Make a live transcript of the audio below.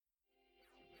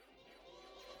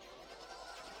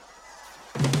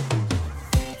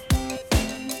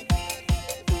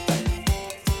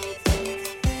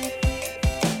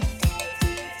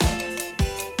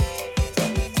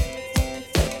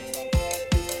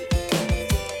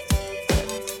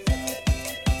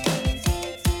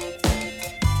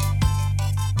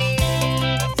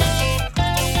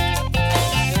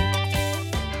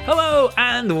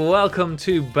And welcome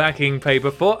to Backing Paper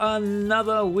for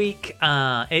another week.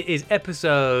 It is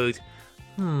episode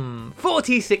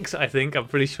 46, I think. I'm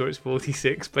pretty sure it's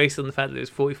 46, based on the fact that it was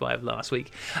 45 last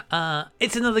week.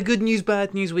 It's another good news,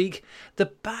 bad news week. The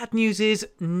bad news is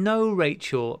no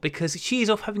Rachel, because she is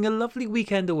off having a lovely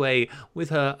weekend away with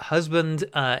her husband.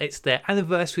 It's their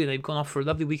anniversary, and they've gone off for a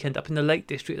lovely weekend up in the Lake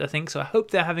District, I think. So I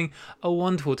hope they're having a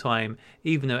wonderful time,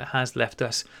 even though it has left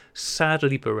us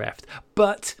sadly bereft.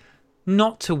 But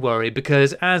not to worry,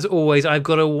 because as always, I've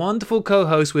got a wonderful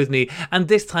co-host with me, and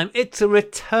this time it's a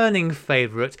returning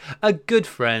favourite, a good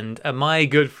friend, my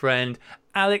good friend,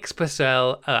 Alex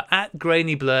Purcell, at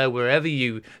Grainy Blur, wherever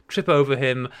you trip over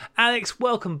him. Alex,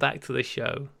 welcome back to the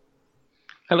show.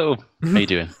 Hello, how you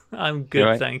doing? I'm good,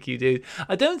 right? Thank you, dude.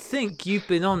 I don't think you've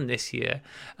been on this year.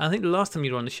 I think the last time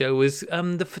you were on the show was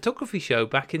the photography show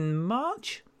back in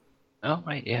March. Oh,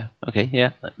 right, yeah. Okay,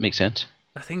 yeah, that makes sense.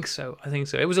 I think so.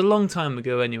 It was a long time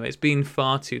ago anyway. It's been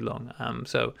far too long.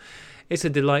 So it's a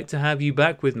delight to have you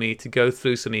back with me to go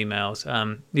through some emails,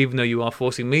 even though you are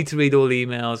forcing me to read all the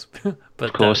emails.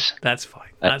 But of course. That's fine.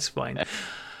 That's fine. And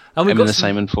I'm in the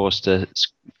Simon Forster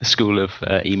School of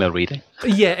Email Reading.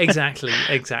 Yeah, exactly.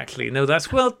 No, that's,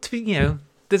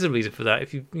 there's a reason for that.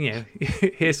 If you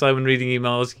hear Simon reading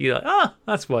emails, you're like,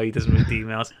 that's why he doesn't read the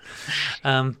emails.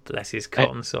 Bless his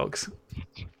cotton socks.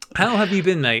 How have you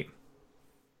been, mate?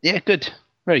 Yeah, good.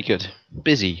 Very good.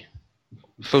 Busy.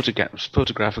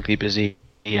 Photographically busy,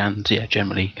 and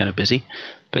generally kind of busy.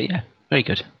 But yeah, very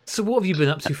good. So what have you been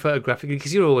up to photographically?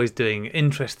 Because you're always doing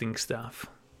interesting stuff.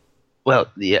 Well,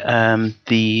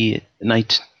 the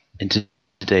night into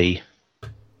today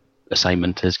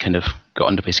assignment has kind of got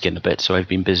under my skin a bit, so I've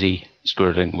been busy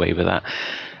squirreling away with that.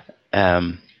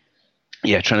 Trying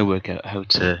to work out how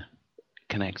to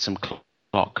connect some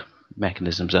clock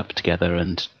mechanisms up together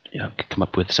and come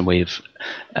up with some way of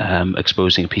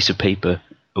exposing a piece of paper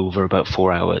over about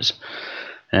 4 hours.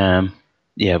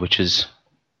 Which is,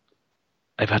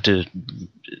 I've had to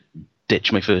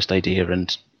ditch my first idea,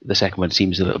 and the second one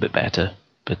seems a little bit better.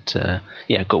 But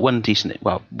I've got one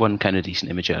kind of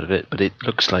decent image out of it, but it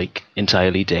looks like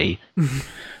entirely day,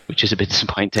 which is a bit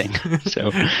disappointing.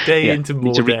 So into more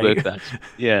need to rework day. that.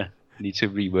 Yeah, need to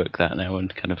rework that now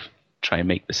and kind of try and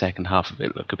make the second half of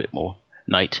it look a bit more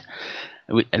night.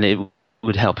 And it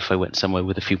would help if I went somewhere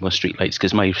with a few more streetlights,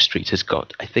 because my street has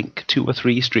got, I think, 2 or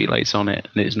 3 streetlights on it,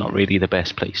 and it's not really the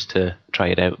best place to try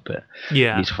it out. But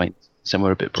I need to find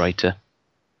somewhere a bit brighter.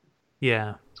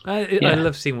 Yeah. I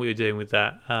love seeing what you're doing with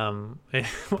that.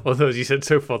 Although, as you said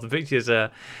so far, the pictures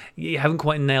you haven't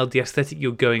quite nailed the aesthetic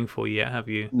you're going for yet, have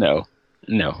you? No,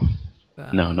 not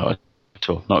at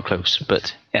all, not close.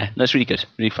 But that's really good,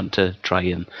 really fun to try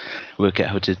and work out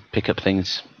how to pick up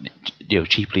things,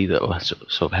 cheaply that will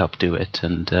sort of help do it.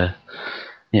 And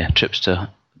trips to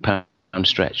Pound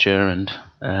Stretcher and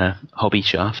Hobby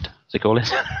Shaft, as they call it.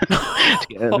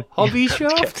 Hobby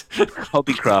Shaft?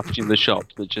 Hobbycraft in the shop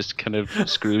that just kind of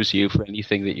screws you for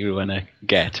anything that you want to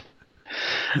get.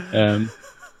 I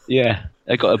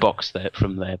got a box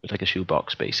from there, but like a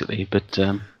shoebox basically. But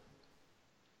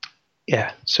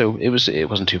so it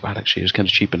wasn't too bad actually. It was kind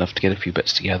of cheap enough to get a few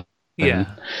bits together. And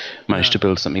managed to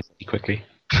build something pretty quickly.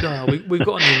 We've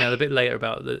got an email a bit later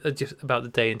about the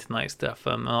day and tonight stuff.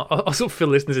 I'll sort of fill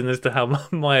listeners in as to how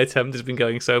my attempt has been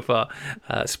going so far.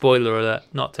 Spoiler alert,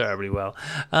 not terribly well.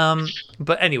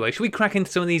 But anyway, should we crack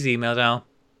into some of these emails, Al?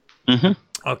 Mm-hmm.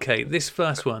 Okay, this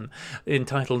first one,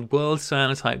 entitled World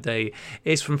Cyanotype Day,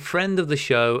 is from friend of the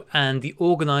show and the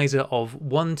organiser of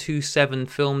 127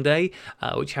 Film Day,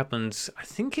 which happens, I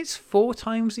think it's 4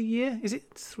 times a year. Is it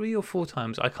 3 or 4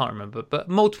 times? I can't remember, but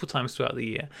multiple times throughout the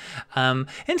year.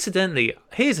 Incidentally,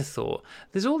 here's a thought.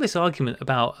 There's all this argument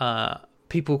about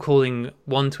people calling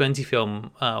 120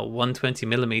 film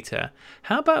 120mm.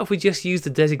 How about if we just use the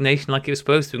designation like it was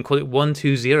supposed to and call it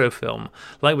 120 film,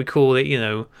 like we call it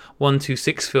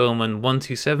 126 film and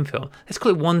 127 film? Let's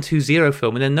call it 120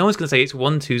 film, and then no one's going to say it's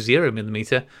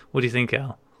 120mm. What do you think,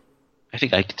 Al? I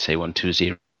think I could say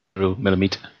 120mm.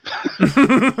 Right.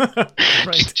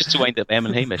 just to wind up M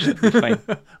and Hamish. That'd be fine.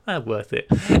 Worth it.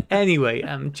 Anyway,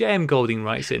 JM Golding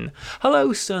writes in,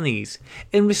 "Hello, Sunnies.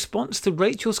 In response to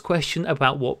Rachel's question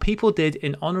about what people did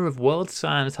in honour of World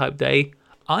Cyanotype Day,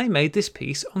 I made this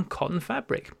piece on cotton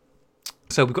fabric."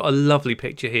 So we've got a lovely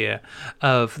picture here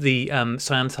of the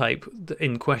cyanotype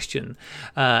in question.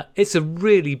 It's a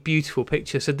really beautiful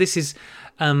picture. So this is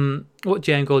what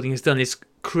J.M. Golding has done is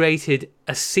created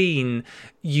a scene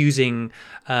using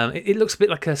it looks a bit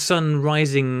like a sun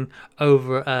rising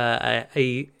over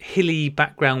a hilly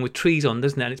background with trees on,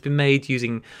 doesn't it? And it's been made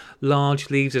using large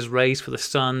leaves as rays for the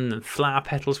sun and flower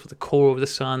petals for the core of the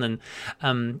sun,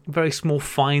 and very small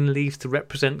fine leaves to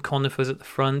represent conifers at the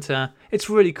front. It's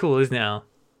really cool, isn't it, Al?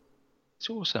 It's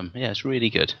awesome. Yeah, it's really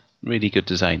good. Really good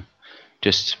design.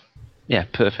 Just, yeah,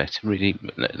 perfect. Really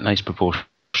nice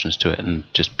proportions to it and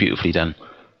just beautifully done.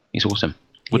 It's awesome.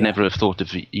 Would never have thought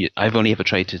of. I've only ever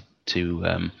tried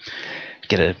to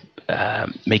get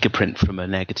make a print from a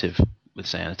negative with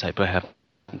cyanotype. I haven't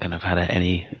kind of had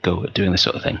any go at doing this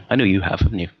sort of thing. I know you have,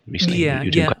 haven't you? Recently, Yeah,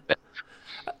 you do quite a bit.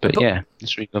 But yeah,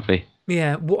 it's really lovely.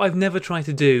 Yeah, what I've never tried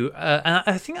to do, and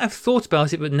I think I've thought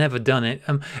about it but never done it,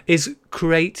 is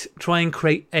try and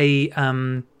create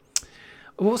a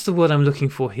what's the word I'm looking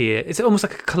for here? It's almost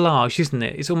like a collage, isn't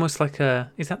it? It's almost like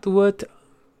is that the word?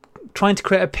 Trying to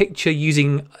create a picture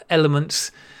using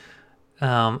elements.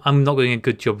 I'm not doing a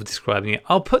good job of describing it.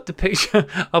 I'll put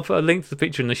a link to the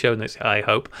picture in the show notes, I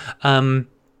hope.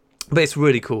 But it's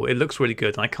really cool. It looks really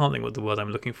good. And I can't think what the word I'm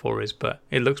looking for is, but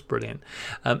it looks brilliant.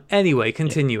 Anyway,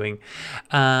 continuing.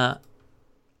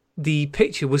 The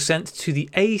picture was sent to the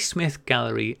A. Smith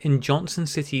Gallery in Johnson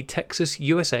City, Texas,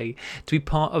 USA, to be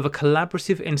part of a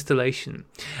collaborative installation.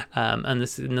 And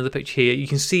there's another picture here. You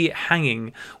can see it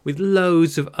hanging with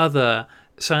loads of other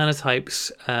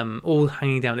cyanotypes all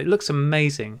hanging down. It looks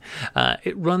amazing.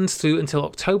 It runs through until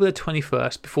October the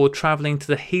 21st before travelling to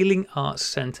the Healing Arts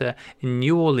Center in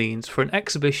New Orleans for an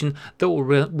exhibition that will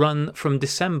run from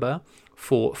December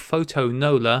for Photo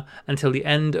Nola until the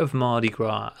end of Mardi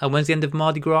Gras. And when's the end of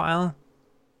Mardi Gras, Al?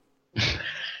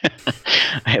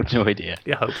 I have no idea.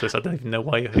 Yeah, hopeless. I don't even know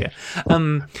why you're here.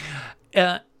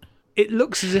 It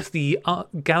looks as if the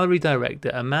gallery director,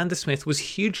 Amanda Smith, was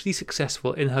hugely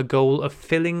successful in her goal of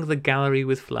filling the gallery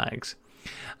with flags.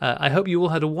 I hope you all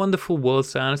had a wonderful World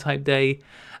Cyanotype Day.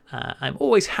 I'm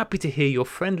always happy to hear your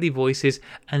friendly voices,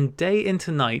 and Day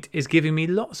into Night is giving me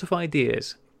lots of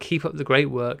ideas. Keep up the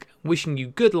great work. Wishing you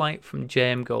good light from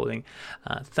JM Golding.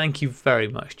 Thank you very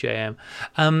much, JM.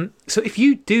 So if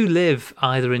you do live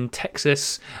either in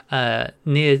Texas,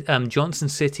 near Johnson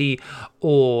City,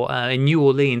 or in New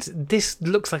Orleans, this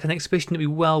looks like an exhibition that would be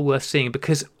well worth seeing,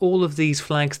 because all of these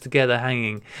flags together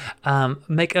hanging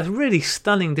make a really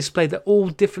stunning display. They're all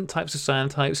different types of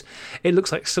cyanotypes. It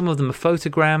looks like some of them are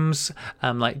photograms,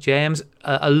 like JM's.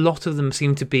 A lot of them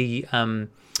seem to be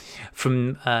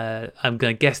from I'm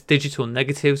going to guess digital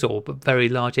negatives or very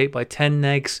large 8x10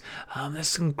 negs. There's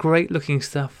some great looking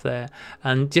stuff there,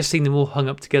 and just seeing them all hung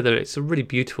up together, it's a really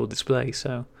beautiful display.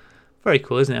 So very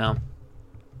cool, isn't it, Al?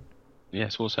 Yeah,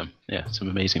 it's awesome. Yeah, some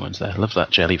amazing ones there. I love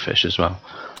that jellyfish as well.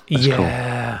 That's cool.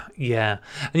 Yeah.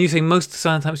 And you say most of the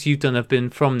cyanotypes you've done have been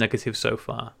from negatives so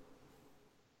far?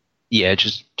 Yeah,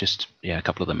 just a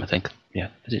couple of them, I think. Yeah,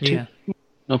 is it two? Yeah.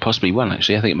 No, possibly one,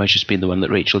 actually. I think it might just be the one that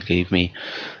Rachel gave me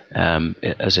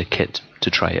as a kit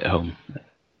to try at home.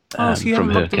 So you from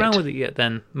haven't her mucked around kit. with it yet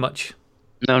then, much?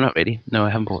 No, not really. No, I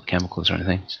haven't bought chemicals or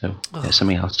anything, so there's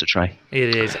something else to try.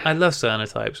 It is. I love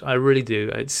cyanotypes. I really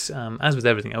do. It's as with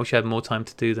everything. I wish I had more time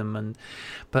to do them,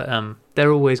 but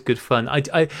they're always good fun. I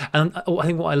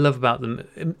think what I love about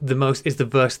them the most is the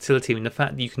versatility. I mean, the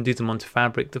fact that you can do them onto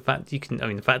fabric, the fact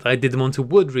that I did them onto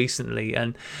wood recently,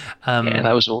 and yeah,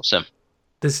 that was awesome.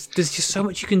 There's just so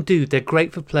much you can do. They're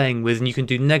great for playing with, and you can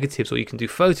do negatives or you can do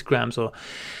photograms,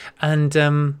 and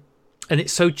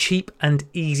it's so cheap and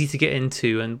easy to get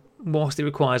into. And whilst it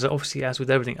requires, obviously, as with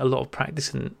everything, a lot of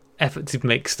practice and effort to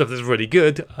make stuff that's really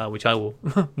good, which I will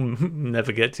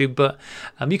never get to, but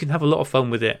you can have a lot of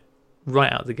fun with it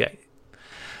right out the gate.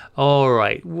 All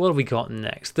right, what have we got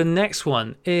next? The next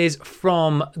one is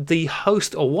from the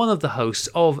host, or one of the hosts,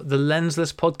 of the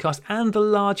Lensless podcast and the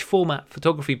Large Format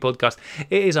Photography podcast.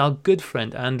 It is our good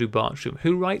friend Andrew Bartram,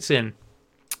 who writes in,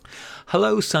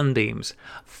 "Hello, Sunbeams.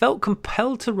 Felt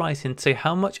compelled to write in to say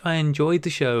how much I enjoyed the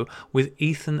show with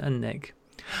Ethan and Nick.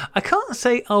 I can't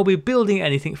say I'll be building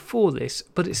anything for this,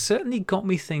 but it certainly got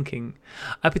me thinking.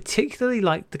 I particularly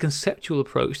liked the conceptual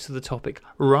approach to the topic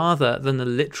rather than the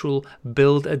literal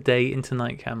build a day into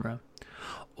night camera.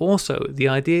 Also, the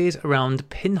ideas around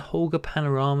pinholder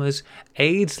panoramas,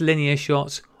 AIDS linear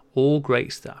shots, all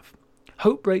great stuff.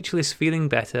 Hope Rachel is feeling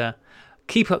better.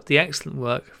 Keep up the excellent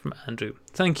work, from Andrew."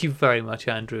 Thank you very much,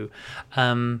 Andrew.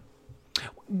 Was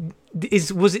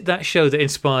it that show that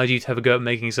inspired you to have a go at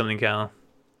making something, Cal?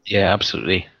 Yeah,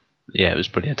 absolutely. Yeah, it was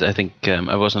brilliant. I think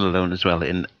I wasn't alone as well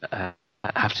in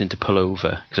having to pull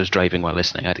over because I was driving while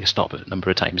listening. I had to stop a number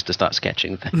of times to start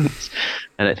sketching things.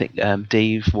 And I think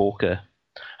Dave Walker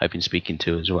I've been speaking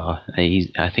to as well.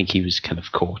 I think he was kind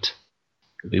of caught.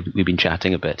 We've been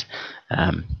chatting a bit,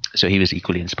 so he was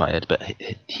equally inspired. But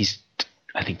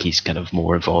I think he's kind of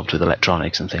more involved with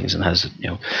electronics and things, and has,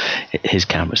 his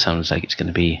camera sounds like it's going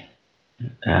to be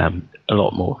a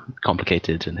lot more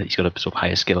complicated, and he's got a sort of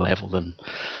higher skill level than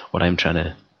what I'm trying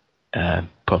to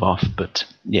pull off. But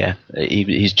yeah,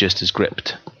 he's just as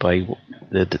gripped by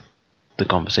the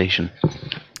conversation.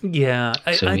 Yeah,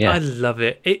 I love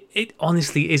it. It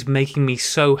honestly is making me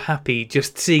so happy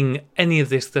just seeing any of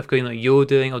this stuff going on you're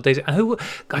doing, or Daisy. I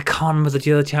can't remember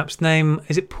the other chap's name.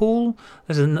 Is it Paul?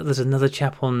 There's another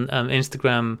chap on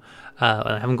Instagram.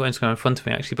 I haven't got Instagram in front of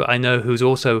me actually, but I know who's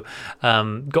also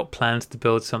got plans to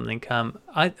build something.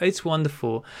 It's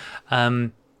wonderful.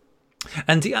 And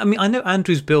I mean, I know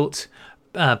Andrew's built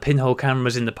pinhole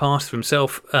cameras in the past for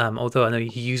himself, although I know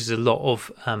he uses a lot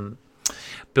of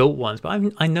built ones,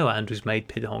 but I know Andrew's made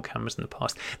pinhole cameras in the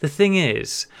past. The thing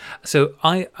is, so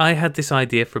I had this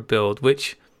idea for a build,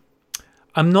 which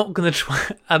I'm not going to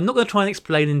try and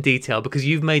explain in detail, because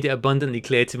you've made it abundantly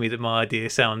clear to me that my idea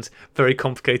sounds very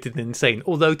complicated and insane,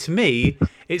 although to me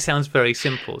it sounds very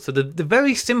simple. So the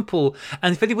very simple,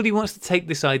 and if anybody wants to take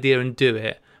this idea and do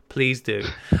it, please do.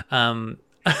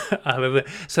 However,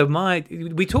 so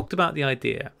we talked about the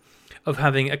idea of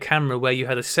having a camera where you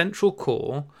had a central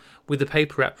core with the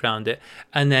paper wrapped around it,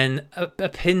 and then a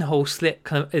pinhole slit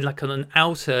kind of like on an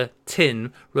outer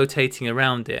tin rotating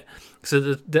around it. So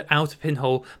the outer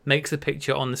pinhole makes the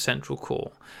picture on the central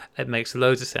core. It makes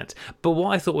loads of sense. But what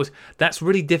I thought was, that's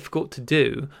really difficult to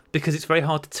do, because it's very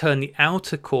hard to turn the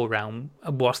outer core round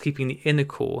whilst keeping the inner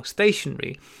core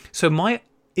stationary. So my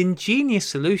ingenious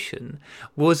solution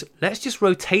was, let's just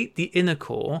rotate the inner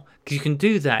core, because you can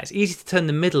do that. It's easy to turn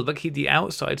the middle but keep the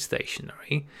outside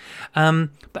stationary.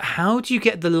 But how do you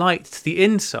get the light to the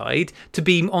inside to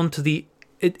beam onto the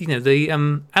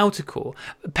outer core?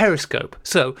 Periscope.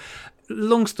 So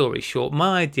long story short,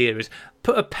 my idea is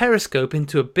put a periscope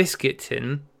into a biscuit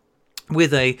tin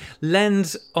with a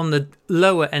lens on the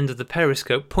lower end of the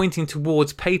periscope pointing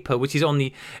towards paper, which is on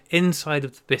the inside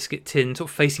of the biscuit tin, sort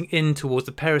of facing in towards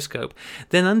the periscope.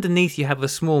 Then underneath you have a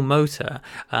small motor.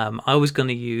 I was going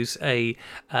to use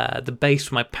the base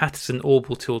from my Patterson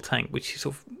Orbital Tool tank, which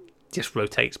sort of just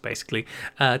rotates basically,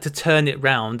 to turn it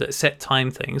round at set time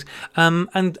things,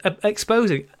 and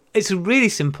exposing. It's a really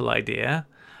simple idea.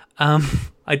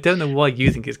 I don't know why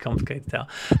you think it's complicated now.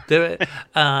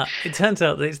 It turns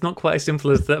out that it's not quite as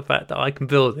simple as the fact that I can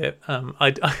build it.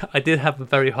 I did have a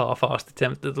very half-assed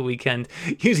attempt at the weekend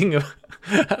using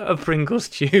a Pringles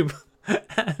tube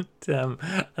and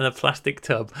a plastic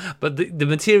tub, but the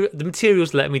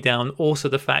materials let me down. Also,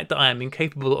 the fact that I am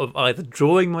incapable of either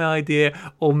drawing my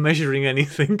idea or measuring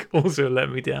anything also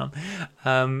let me down.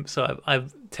 So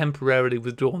I've temporarily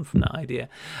withdrawn from that idea.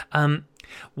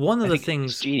 One of the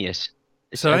things, it's genius.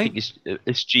 Sorry? I think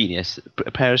it's genius.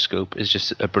 A periscope is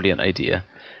just a brilliant idea,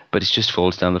 but it just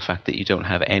falls down the fact that you don't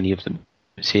have any of the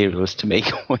materials to make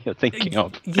what you're thinking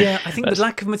of. Yeah, I think the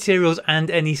lack of materials and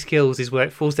any skills is where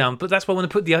it falls down. But that's why I want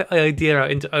to put the idea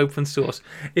out into open source.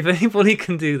 If anybody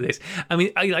can do this, I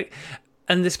mean,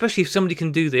 and especially if somebody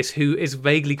can do this who is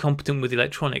vaguely competent with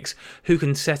electronics, who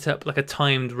can set up like a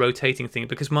timed rotating thing.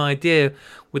 Because my idea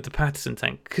with the Patterson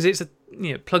tank, because it's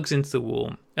plugs into the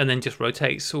wall and then just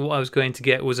rotates. So what I was going to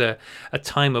get was a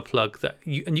timer plug that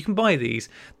you can buy these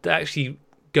that actually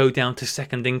go down to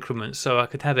second increments. So I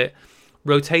could have it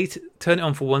rotate, turn it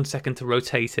on for 1 second to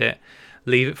rotate it,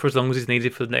 leave it for as long as it's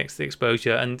needed for the next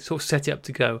exposure, and sort of set it up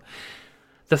to go.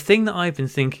 The thing that I've been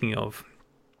thinking of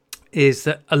is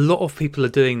that a lot of people are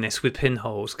doing this with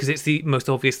pinholes because it's the most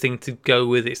obvious thing to go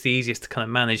with. It's the easiest to kind of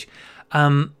manage.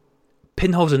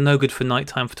 Pinholes are no good for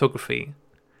nighttime photography.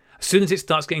 As soon as it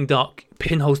starts getting dark,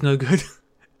 pinhole's no good.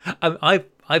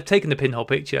 I've taken a pinhole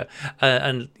picture,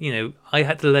 and I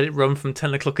had to let it run from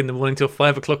 10 o'clock in the morning till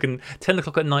 5 o'clock, and 10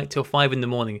 o'clock at night till 5 in the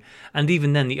morning. And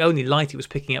even then, the only light it was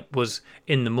picking up was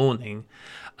in the morning.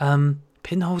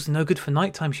 Pinholes are no good for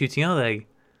nighttime shooting, are they?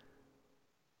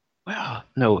 Well,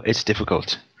 no, it's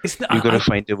difficult. You've got to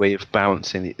find a way of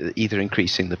balancing, either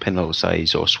increasing the pinhole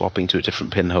size or swapping to a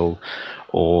different pinhole,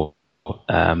 or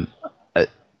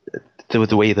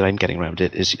the way that I'm getting around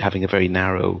it is having a very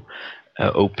narrow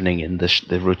opening in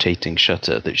the rotating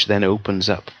shutter, which then opens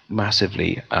up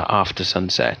massively after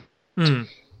sunset.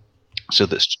 So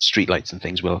that street lights and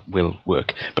things will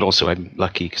work. But also I'm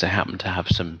lucky because I happen to have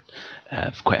some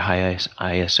quite high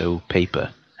ISO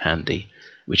paper handy,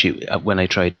 which when I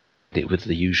tried it with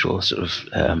the usual sort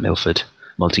of Milford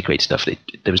multi-crate stuff,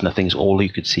 there was nothing. All you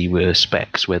could see were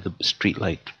specks where the street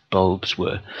light bulbs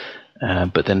were.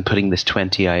 But then putting this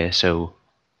 20 ISO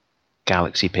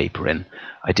Galaxy paper in,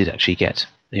 I did actually get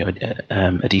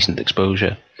a decent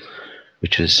exposure,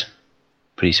 which was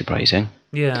pretty surprising.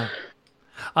 Yeah.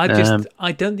 I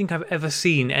don't think I've ever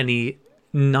seen any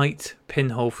night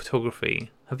pinhole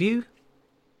photography. Have you?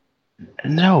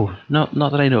 No, not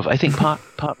that I know of. I think part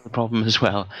of the problem as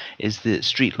well is that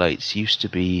streetlights used to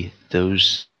be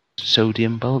those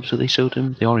sodium bulbs. Are they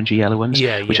sodium? The orangey yellow ones?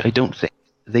 Yeah, Which yeah. I don't think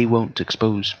they won't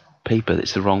expose paper.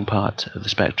 It's the wrong part of the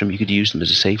spectrum. You could use them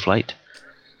as a safe light.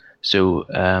 So,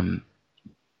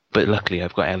 but luckily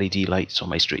I've got LED lights on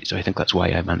my street, so I think that's why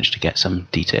I managed to get some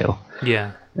detail.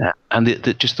 Yeah. And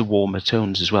just the warmer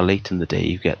tones as well. Late in the day,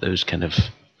 you get those kind of,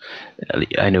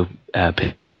 I know,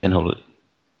 pinhole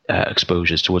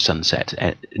exposures towards sunset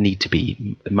need to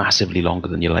be massively longer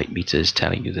than your light meter is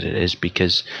telling you that it is,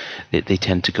 because they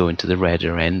tend to go into the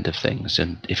redder end of things.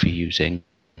 And if you're using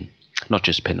not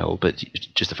just pinhole, but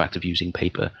just the fact of using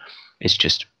paper, it's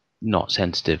just not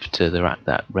sensitive to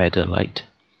that redder light.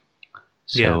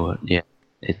 So yeah,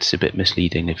 it's a bit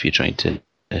misleading if you're trying to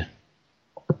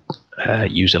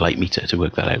use a light meter to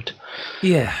work that out.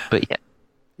 Yeah. But yeah,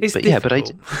 It's but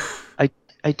difficult. yeah, but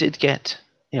I did get,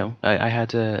 I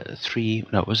had a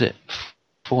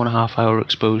 4.5 hour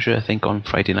exposure, I think, on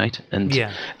Friday night, and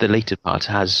the later part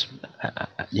has,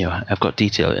 I've got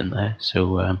detail in there,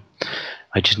 so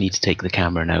I just need to take the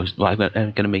camera now. Well,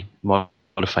 I'm going to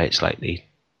modify it slightly,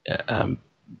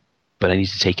 but I need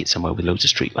to take it somewhere with loads of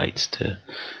street lights so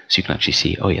you can actually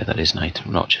see. Oh yeah, that is night,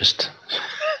 not just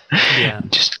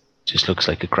just looks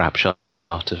like a crap shot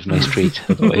of my street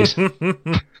otherwise.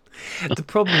 The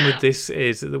problem with this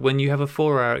is that when you have a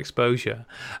 4-hour exposure,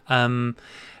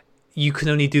 you can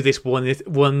only do this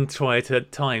one try at a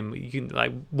time. You can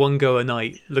like one go a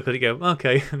night, look at it, go,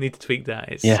 okay, I need to tweak that.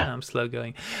 It's slow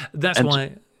going. That's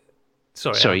why.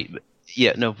 Sorry.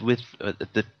 Yeah, no. With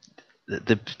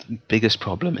the biggest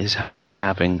problem is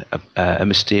having a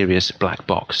mysterious black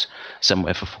box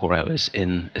somewhere for 4 hours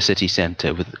in a city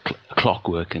centre with clock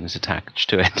workings attached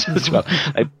to it as well.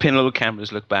 Pinhole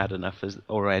cameras look bad enough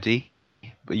already,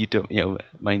 but you don't.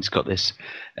 Mine's got this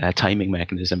timing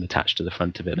mechanism attached to the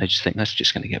front of it, and I just think that's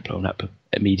just going to get blown up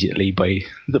immediately by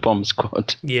the bomb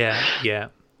squad. Yeah.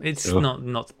 It's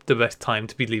not the best time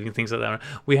to be leaving things like that.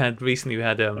 We had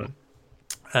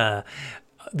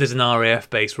there's an RAF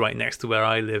base right next to where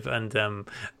I live, and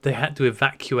they had to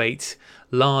evacuate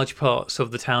large parts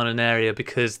of the town and area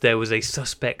because there was a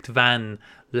suspect van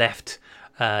left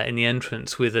in the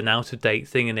entrance with an out-of-date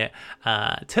thing in it.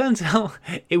 Turns out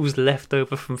it was left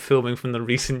over from filming from the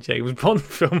recent James Bond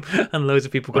film, and loads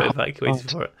of people got evacuated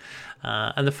for it.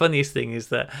 And the funniest thing is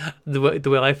that the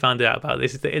way I found out about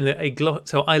this is that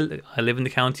so I live in the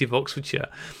county of Oxfordshire.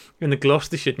 In the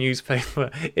Gloucestershire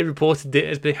newspaper, it reported it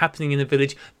as being happening in a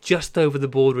village just over the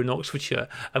border in Oxfordshire.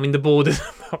 I mean, the border's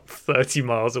about 30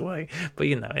 miles away, but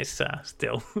it's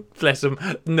still, bless them,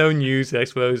 no news, I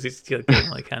suppose. It's doing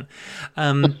what I can.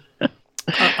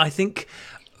 I think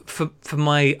for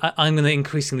I'm going to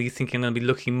increasingly think I'm going to be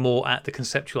looking more at the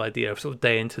conceptual idea of sort of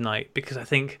day into night, because I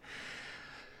think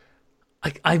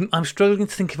I'm struggling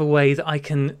to think of a way that I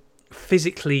can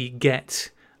physically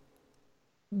get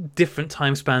different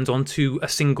time spans onto a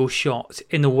single shot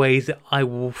in a way that I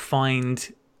will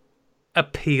find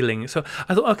appealing. So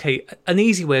I thought, okay, an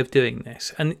easy way of doing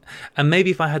this, and maybe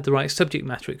if I had the right subject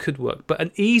matter it could work, but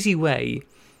an easy way,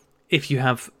 if you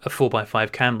have a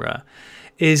 4x5 camera,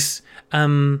 is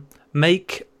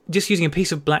make, just using a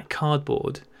piece of black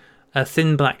cardboard, a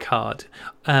thin black card,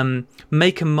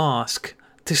 make a mask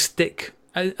to stick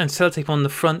and sellotape on the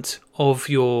front of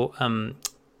your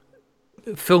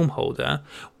film holder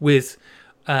with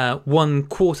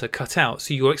 1/4 cut out,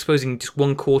 so you're exposing just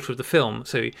 1/4 of the film.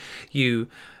 So you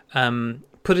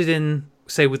put it in,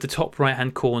 say, with the top right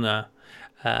hand corner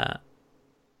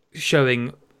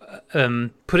showing,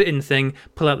 put it in the thing,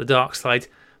 pull out the dark slide,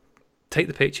 take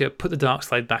the picture, put the dark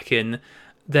slide back in,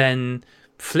 then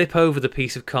flip over the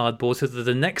piece of cardboard so that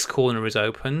the next corner is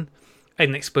open,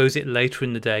 and expose it later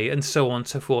in the day, and so on and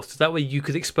so forth. So that way you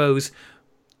could expose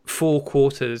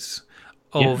 4/4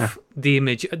 of the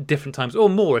image at different times, or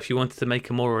more if you wanted to make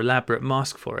a more elaborate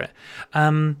mask for it.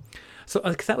 So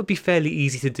that would be fairly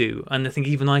easy to do, and I think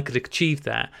even I could achieve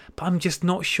that, but I'm just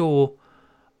not sure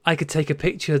I could take a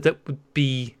picture that would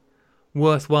be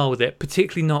worthwhile with it,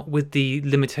 particularly not with the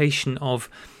limitation of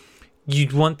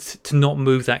you'd want to not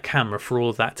move that camera for all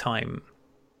of that time.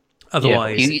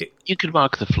 Otherwise, you could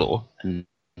mark the floor and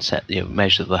set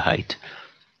measure the height.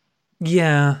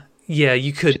 Yeah,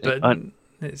 you could, but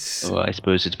well, I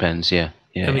suppose it depends. Yeah.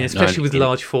 I mean, especially with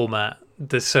large format,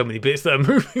 there's so many bits that are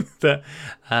moving that.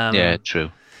 Yeah, true.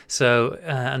 So,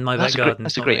 and my back garden.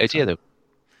 That's a great idea, though.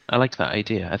 I like that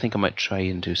idea. I think I might try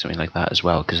and do something like that as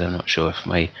well, because I'm not sure if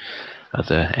my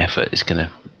other effort is going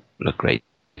to look great.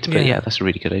 But yeah, that's a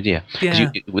really good idea. Yeah.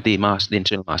 With the mask, the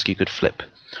internal mask, you could flip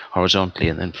horizontally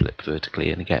and then flip vertically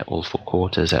and get all 4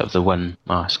 quarters out of the one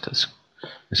mask. That's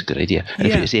a good idea. And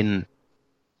if it's in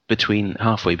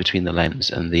halfway between the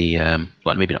lens and the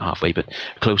well, maybe not halfway, but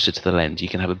closer to the lens, you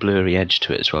can have a blurry edge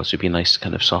to it as well. So it'd be a nice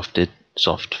kind of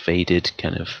soft faded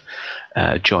kind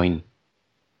of join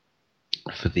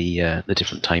for the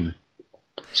different time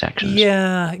sections.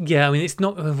 Yeah. I mean, it's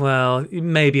not, well,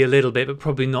 maybe a little bit, but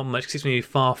probably not much, because it's going to be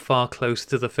far, far closer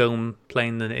to the film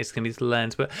plane than it is going to be to the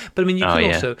lens. But I mean, you could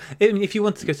also, I mean, if you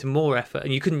wanted to go to more effort,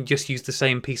 and you couldn't just use the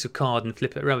same piece of card and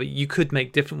flip it around, but you could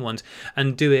make different ones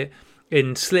and do it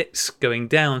in slits going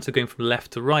down, so going from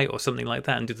left to right or something like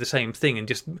that, and do the same thing and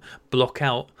just block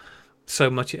out so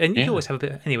much. And you can always have a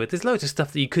bit anyway. There's loads of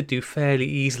stuff that you could do fairly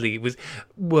easily with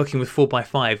working with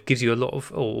 4x5. Gives you a lot of,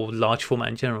 or large format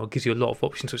in general, gives you a lot of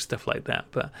options with stuff like that.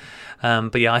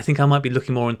 But yeah, I think I might be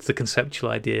looking more into the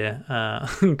conceptual idea,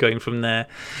 going from there.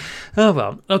 Oh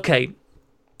well, okay.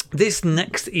 This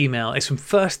next email is from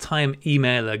first-time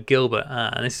emailer Gilbert,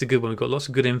 and this is a good one. We've got lots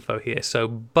of good info here, so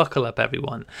buckle up,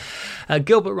 everyone.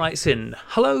 Gilbert writes in,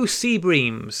 "Hello,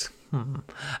 Seabreams.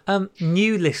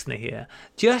 New listener here.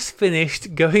 Just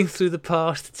finished going through the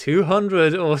past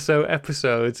 200 or so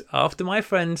episodes after my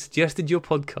friend suggested your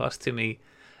podcast to me.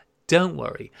 Don't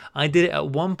worry, I did it at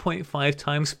 1.5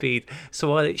 times speed,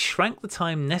 so while it shrank the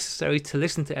time necessary to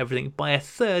listen to everything by a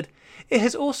third, it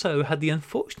has also had the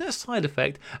unfortunate side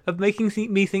effect of making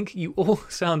me think you all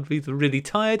sound either really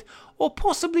tired or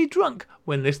possibly drunk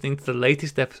when listening to the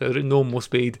latest episode at normal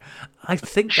speed. I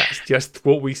think that's just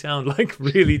what we sound like,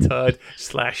 really tired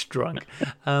 / drunk.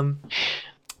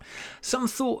 Some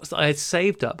thoughts that I had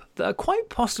saved up that are quite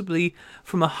possibly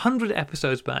from 100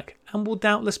 episodes back and will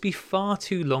doubtless be far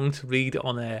too long to read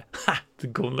on air. Ha! The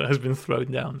gauntlet has been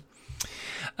thrown down.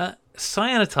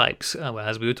 Cyanotypes,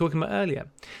 as we were talking about earlier,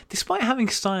 despite having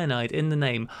cyanide in the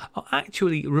name, are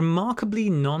actually remarkably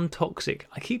non-toxic.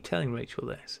 I keep telling Rachel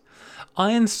this.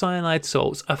 Iron cyanide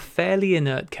salts are fairly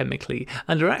inert chemically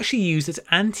and are actually used as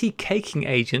anti-caking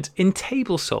agents in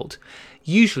table salt,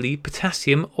 usually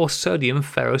potassium or sodium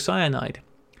ferrocyanide.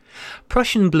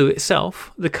 Prussian blue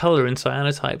itself, the colour in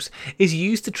cyanotypes, is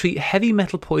used to treat heavy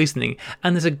metal poisoning,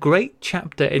 and there's a great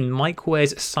chapter in Mike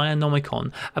Ware's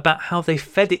Cyanomicon about how they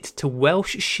fed it to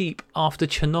Welsh sheep after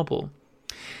Chernobyl.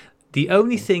 The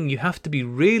only thing you have to be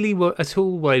really at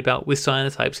all worried about with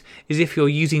cyanotypes is if you're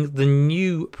using the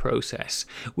new process,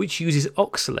 which uses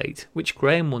oxalate, which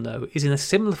Graham will know is in a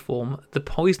similar form the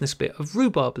poisonous bit of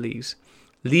rhubarb leaves.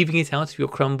 Leaving it out of your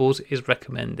crumbles is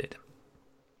recommended.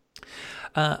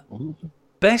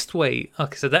 Best way,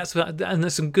 okay, so that's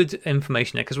some good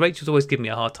information there, because Rachel's always giving me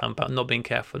a hard time about not being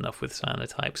careful enough with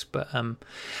cyanotypes.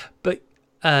 But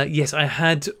yes, I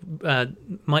had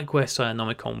Mike Ware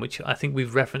Cyanomicon, which I think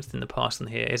we've referenced in the past, and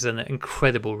here is an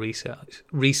incredible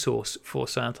resource for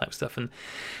cyanotype stuff. And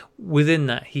within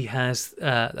that, he has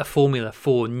a formula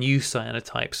for new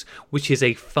cyanotypes, which is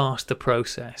a faster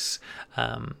process.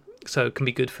 So it can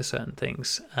be good for certain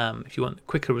things. If you want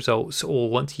quicker results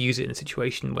or want to use it in a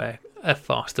situation where a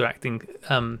faster acting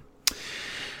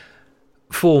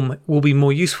form will be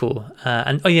more useful.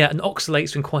 And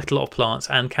oxalate's in quite a lot of plants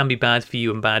and can be bad for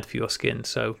you and bad for your skin,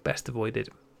 so best avoided.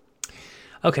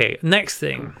 Okay, next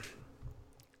thing.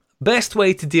 Best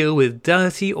way to deal with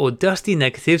dirty or dusty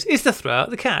negatives is to throw out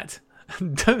the cat.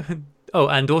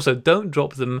 And also don't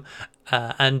drop them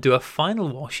and do a final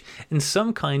wash in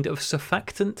some kind of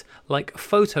surfactant like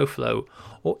PhotoFlow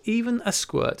or even a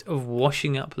squirt of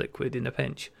washing up liquid in a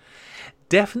pinch.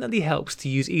 Definitely helps to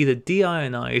use either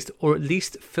deionized or at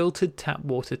least filtered tap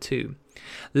water too.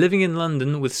 Living in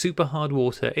London with super hard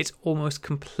water, it's almost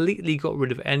completely got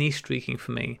rid of any streaking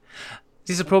for me.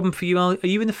 Is this a problem for you? Are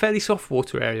you in a fairly soft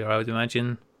water area, I would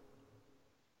imagine?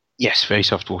 Yes, very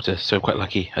soft water, so quite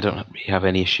lucky. I don't really have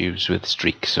any issues with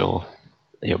streaks or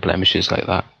blemishes like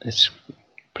that. It's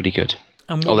pretty good.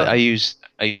 Although I use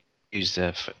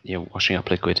washing up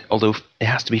liquid. Although it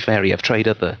has to be fairy. I've tried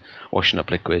other washing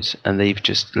up liquids and they've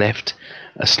just left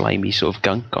a slimy sort of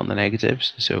gunk on the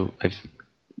negatives. So I've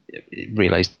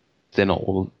realised they're not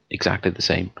all exactly the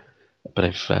same. But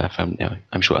I've found,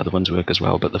 I'm sure other ones work as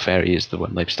well. But the fairy is the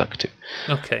one I've stuck to.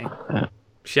 Okay.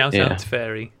 Shout out to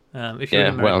fairy. If you're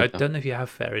in America, I don't know if you have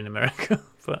fairy in America,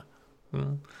 but.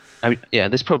 I mean,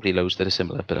 there's probably loads that are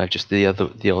similar, but I've just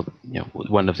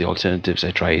one of the alternatives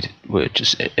I tried were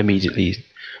just immediately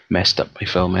messed up my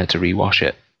film. I had to rewash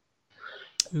it.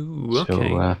 Ooh, okay.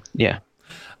 So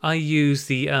I use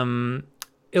the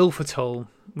Ilfotol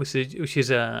which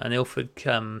is an Ilford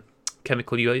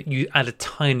chemical. You add a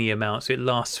tiny amount, so it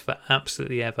lasts for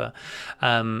absolutely ever,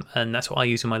 and that's what I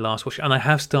use in my last wash. And I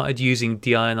have started using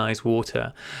deionized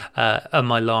water on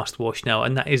my last wash now,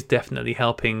 and that is definitely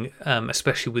helping,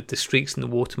 especially with the streaks and the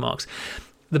watermarks.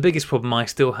 The biggest problem I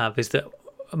still have is that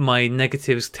my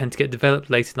negatives tend to get developed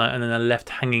late at night and then are left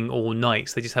hanging all night,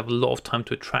 so they just have a lot of time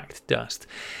to attract dust.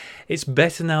 It's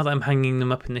better now that I'm hanging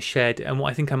them up in the shed, and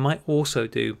what I think I might also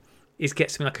do is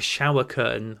get something like a shower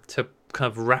curtain to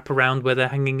kind of wrap around where they're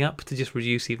hanging up to just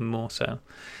reduce even more so.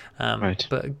 Right.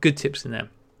 But good tips in there.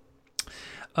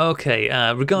 Okay,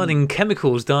 regarding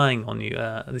chemicals dying on you,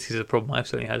 this is a problem I've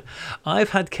certainly had.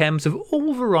 I've had chems of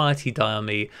all variety die on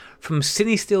me, from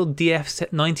Cinestill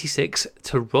DF96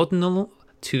 to Rodinal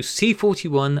to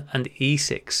C41 and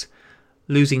E6.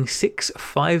 Losing 6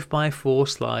 5x4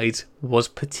 slides was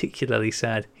particularly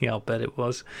sad. Yeah, I'll bet it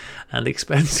was. And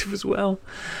expensive as well.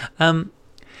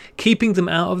 Keeping them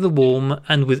out of the warm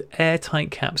and with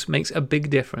airtight caps makes a big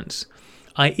difference.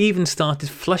 I even started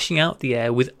flushing out the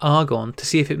air with argon to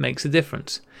see if it makes a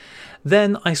difference.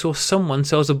 Then I saw someone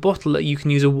sells a bottle that you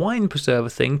can use a wine preserver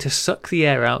thing to suck the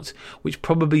air out, which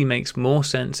probably makes more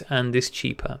sense and is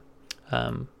cheaper.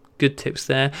 Good tips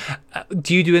there.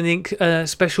 Do you do anything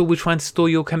special with trying to store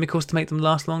your chemicals to make them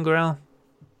last longer, Al?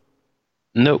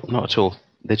 No, not at all.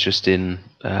 They're just in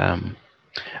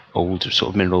old sort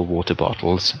of mineral water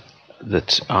bottles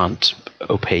that aren't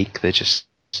opaque. They're just,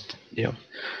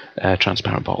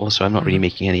 transparent bottles. So I'm not really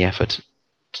making any effort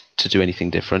to do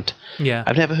anything different. Yeah.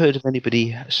 I've never heard of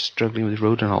anybody struggling with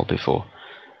Rodinal before.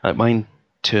 Mine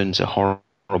turns a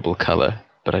horrible colour,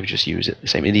 but I've just used it the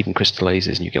same. It even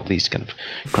crystallizes, and you get all these kind of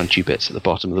crunchy bits at the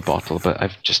bottom of the bottle. But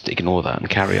I've just ignored that and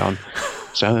carry on.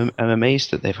 So I'm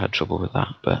amazed that they've had trouble with that.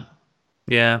 But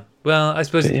yeah, well, I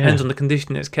suppose it depends on the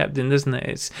condition it's kept in, doesn't it?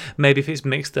 It's maybe if it's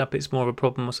mixed up, it's more of a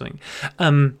problem or something.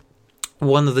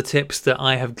 One of the tips that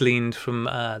I have gleaned from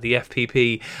the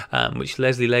FPP, which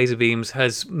Leslie Laserbeams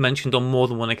has mentioned on more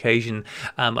than one occasion,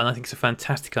 and I think it's a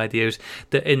fantastic idea, is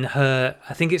that in her,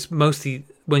 I think it's mostly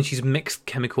when she's mixed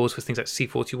chemicals for things like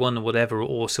C41 or whatever,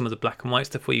 or some of the black and white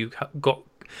stuff where you've got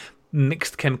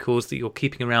mixed chemicals that you're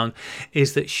keeping around,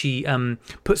 is that she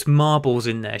puts marbles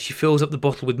in there. She fills up the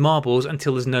bottle with marbles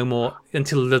until there's no more,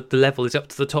 until the level is up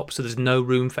to the top, so there's no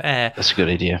room for air. That's a good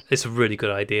idea. It's a really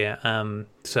good idea.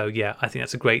 So yeah, I think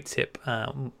that's a great tip.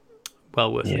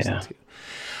 Well worth listening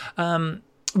to.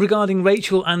 Regarding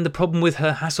Rachel and the problem with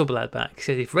her Hasselblad back, she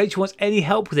said if Rachel wants any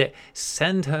help with it,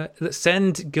 send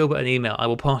Gilbert an email. I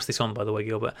will pass this on, by the way,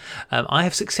 Gilbert. I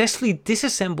have successfully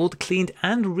disassembled, cleaned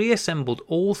and reassembled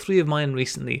all 3 of mine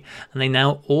recently, and they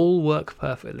now all work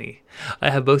perfectly.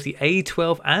 I have both the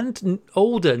A12 and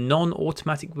older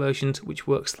non-automatic versions, which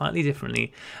work slightly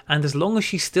differently, and as long as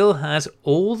she still has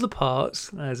all the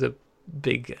parts, as a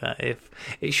big if,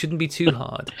 it shouldn't be too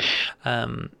hard.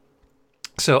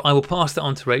 So I will pass that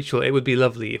on to Rachel. It would be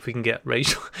lovely if we can get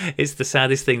Rachel. It's the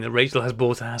saddest thing that Rachel has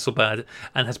bought a Hasselblad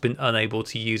and has been unable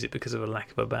to use it because of a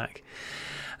lack of a back.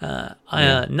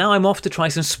 Now I'm off to try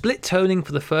some split toning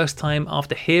for the first time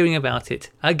after hearing about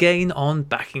it, again on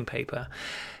backing paper.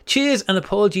 Cheers and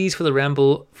apologies for the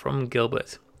ramble from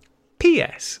Gilbert.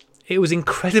 P.S. It was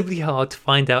incredibly hard to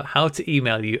find out how to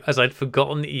email you as I'd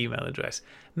forgotten the email address.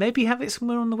 Maybe have it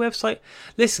somewhere on the website.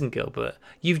 Listen, Gilbert,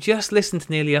 you've just listened to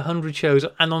nearly 100 shows,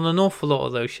 and on an awful lot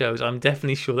of those shows, I'm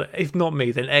definitely sure that, if not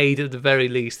me, then Aid at the very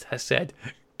least has said,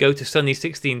 go to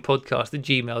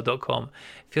sunny16podcast@gmail.com. It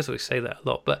feels like we say that a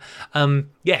lot, but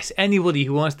yes, anybody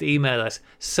who wants to email us,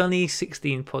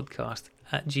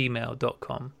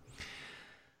 sunny16podcast@gmail.com.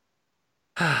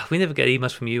 We never get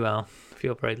emails from you, Al. I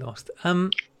feel very lost.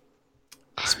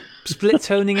 Split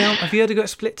toning, Al. Have you heard about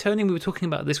split toning? We were talking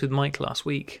about this with Mike last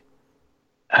week.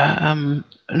 No,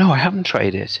 I haven't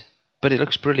tried it, but it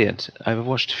looks brilliant. I've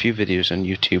watched a few videos on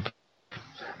YouTube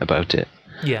about it.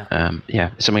 Yeah.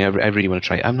 It's something I really want to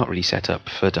try. I'm not really set up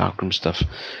for darkroom stuff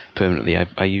permanently.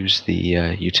 I use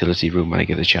the utility room when I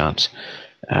get a chance.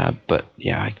 But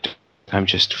yeah, I'm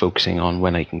just focusing on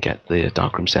when I can get the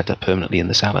darkroom set up permanently in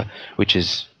the cellar, which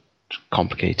is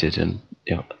complicated and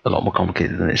a lot more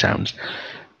complicated than it sounds.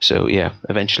 So yeah,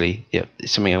 eventually,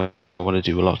 it's something I want to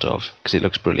do a lot of because it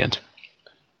looks brilliant.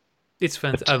 It's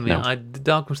fantastic. The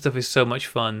darkroom stuff is so much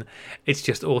fun. It's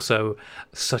just also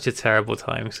such a terrible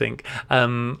time sink.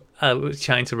 And was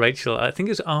chatting to Rachel, I think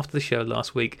it was after the show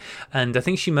last week, and I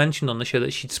think she mentioned on the show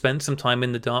that she'd spent some time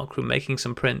in the darkroom making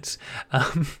some prints.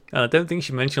 And I don't think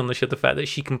she mentioned on the show the fact that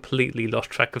she completely lost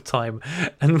track of time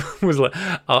and was like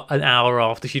an hour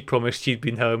after she'd promised she'd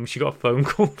been home, she got a phone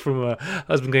call from her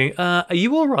husband going, are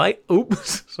you all right?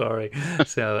 Oops, sorry.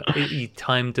 So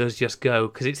time does just go,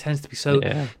 because it tends to be so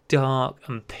dark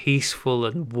and peaceful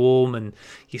and warm, and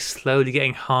you're slowly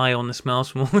getting high on the smells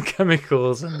from all the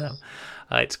chemicals, and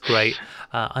it's great.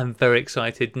 I'm very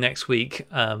excited. Next week,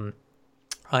 I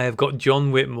have got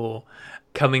John Whitmore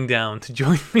coming down to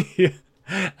join me here.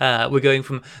 We're going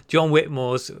from John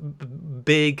Whitmore's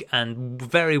big and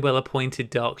very well appointed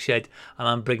dark shed, and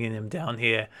I'm bringing him down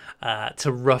here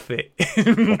to rough it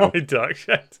in my dark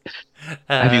shed.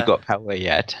 Have you got power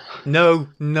yet? No,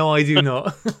 I do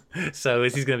not. So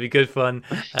this is going to be good fun.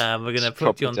 We're going to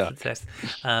put John to the test.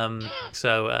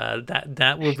 So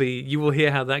that will be. You will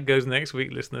hear how that goes next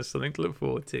week, listeners. Something to look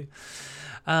forward to.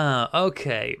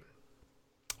 Okay.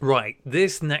 Right,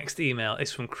 this next email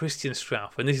is from Christian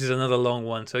Strauff, and this is another long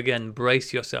one, so again,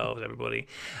 brace yourselves, everybody.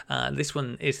 This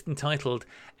one is entitled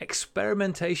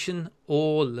Experimentation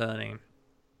or Learning.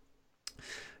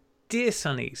 Dear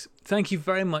Sunnies, thank you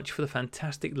very much for the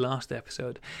fantastic last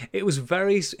episode. It was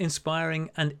very inspiring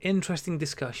and interesting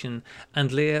discussion,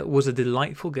 and Leah was a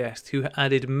delightful guest who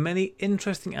added many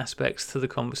interesting aspects to the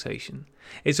conversation.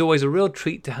 It's always a real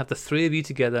treat to have the three of you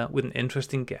together with an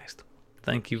interesting guest.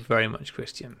 Thank you very much,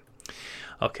 Christian.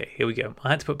 Okay, here we go.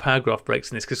 I had to put paragraph breaks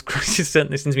in this because Christian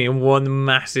sent this into me in one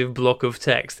massive block of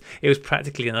text. It was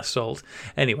practically an assault.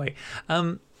 Anyway,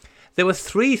 there were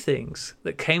three things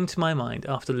that came to my mind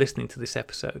after listening to this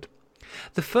episode.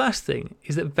 The first thing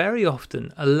is that very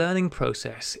often a learning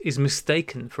process is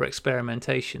mistaken for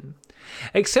experimentation.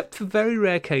 Except for very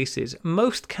rare cases,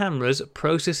 most cameras,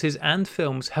 processes and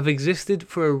films have existed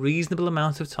for a reasonable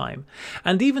amount of time,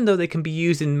 and even though they can be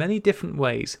used in many different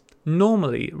ways,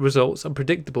 normally results are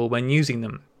predictable when using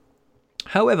them.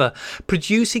 However,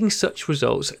 producing such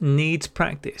results needs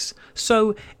practice,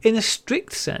 so in a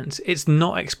strict sense it's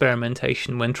not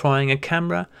experimentation when trying a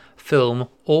camera, film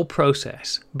or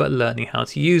process, but learning how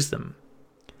to use them.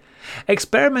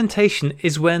 Experimentation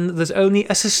is when there's only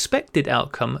a suspected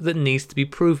outcome that needs to be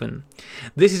proven.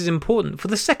 This is important for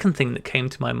the second thing that came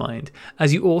to my mind,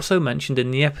 as you also mentioned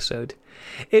in the episode.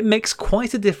 It makes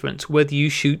quite a difference whether you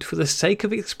shoot for the sake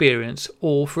of experience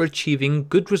or for achieving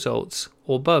good results,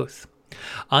 or both.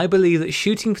 I believe that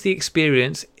shooting for the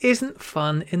experience isn't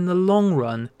fun in the long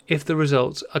run if the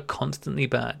results are constantly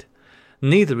bad.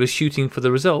 Neither is shooting for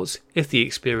the results if the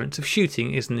experience of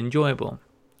shooting isn't enjoyable.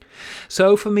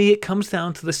 So for me it comes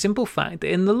down to the simple fact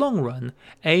that in the long run,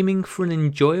 aiming for an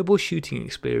enjoyable shooting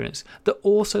experience that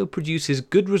also produces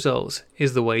good results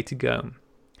is the way to go.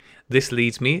 This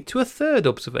leads me to a third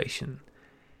observation.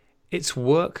 It's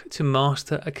work to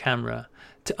master a camera,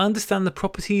 to understand the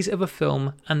properties of a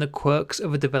film and the quirks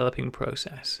of a developing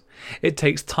process. It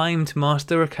takes time to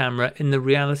master a camera and the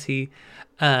reality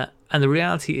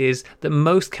is that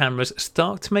most cameras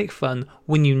start to make fun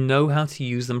when you know how to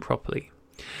use them properly.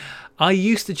 I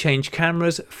used to change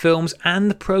cameras, films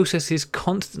and processes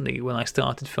constantly when I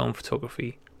started film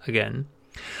photography again.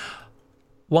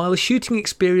 While the shooting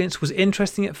experience was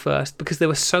interesting at first because there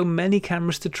were so many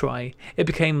cameras to try, it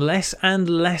became less and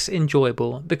less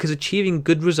enjoyable because achieving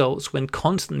good results when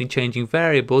constantly changing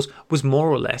variables was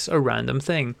more or less a random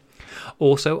thing.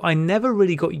 Also, I never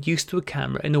really got used to a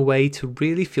camera in a way to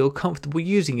really feel comfortable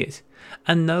using it.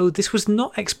 And no, this was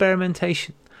not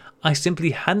experimentation. I simply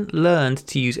hadn't learned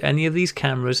to use any of these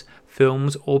cameras,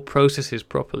 films or processes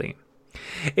properly.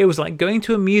 It was like going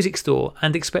to a music store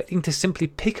and expecting to simply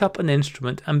pick up an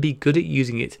instrument and be good at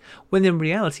using it, when in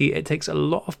reality it takes a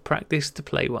lot of practice to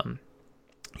play one.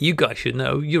 You guys should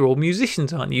know, you're all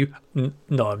musicians, aren't you?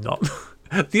 No, I'm not.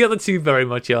 The other two very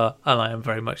much are, and I am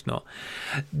very much not.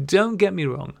 Don't get me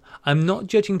wrong, I'm not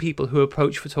judging people who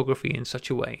approach photography in such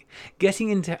a way. Getting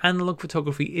into analog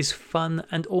photography is fun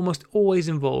and almost always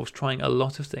involves trying a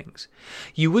lot of things.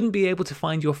 You wouldn't be able to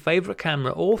find your favourite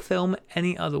camera or film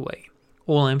any other way.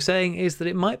 All I'm saying is that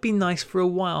it might be nice for a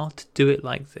while to do it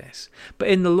like this, but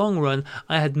in the long run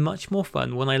I had much more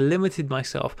fun when I limited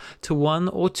myself to one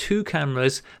or two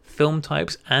cameras, film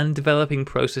types and developing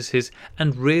processes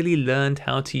and really learned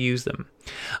how to use them.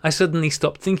 I suddenly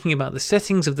stopped thinking about the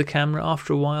settings of the camera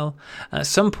after a while. At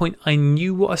some point I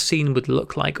knew what a scene would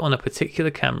look like on a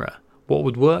particular camera, what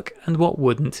would work and what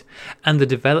wouldn't, and the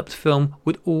developed film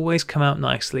would always come out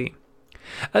nicely.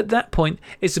 At that point,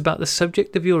 it's about the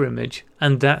subject of your image,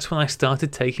 and that's when I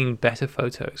started taking better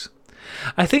photos.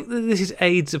 I think that this is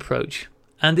Aid's approach,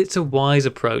 and it's a wise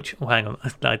approach. Oh, hang on,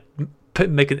 I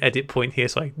make an edit point here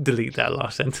so I delete that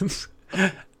last sentence.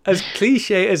 As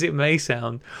cliche as it may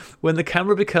sound, when the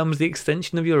camera becomes the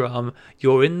extension of your arm,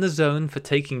 you're in the zone for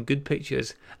taking good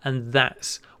pictures, and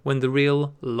that's when the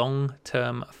real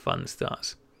long-term fun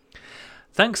starts.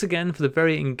 Thanks again for the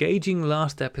very engaging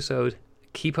last episode.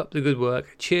 Keep up the good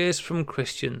work. Cheers from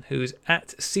Christian, who's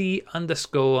at C_STR1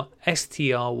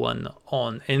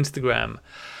 on Instagram.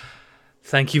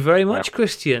 Thank you very much,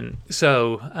 Christian.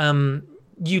 So,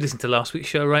 you listened to last week's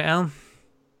show, right, Al?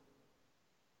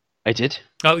 I did.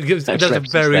 Oh, there was a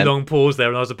very long pause there,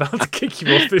 and I was about to kick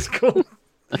you off this call.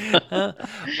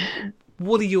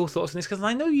 What are your thoughts on this? Because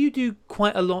I know you do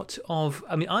quite a lot of.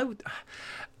 I mean, I would.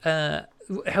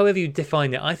 However you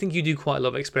define it, I think you do quite a lot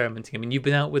of experimenting. I mean, you've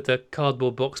been out with the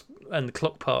cardboard box and the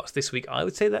clock parts this week. I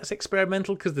would say that's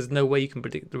experimental because there's no way you can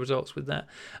predict the results with that.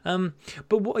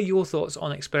 But what are your thoughts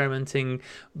on experimenting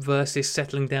versus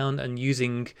settling down and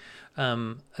using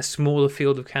a smaller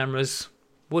field of cameras?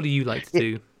 What do you like to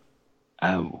do?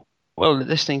 Well,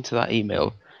 listening to that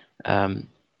email, I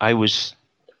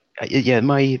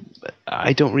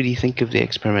don't really think of the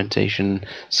experimentation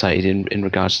side in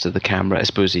regards to the camera. I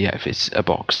suppose, if it's a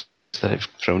box that I've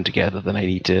thrown together, then I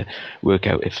need to work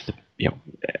out if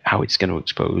how it's going to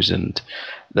expose, and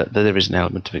that there is an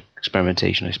element of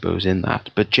experimentation, I suppose, in that.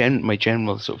 But my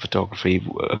general sort of photography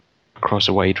across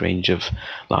a wide range of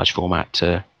large format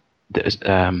to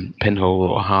pinhole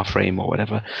or half frame or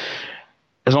whatever,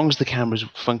 as long as the camera's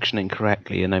functioning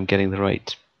correctly and I'm getting the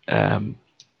right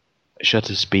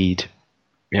shutter speed,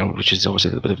 which is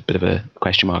obviously a bit of a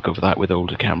question mark over that with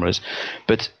older cameras,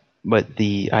 but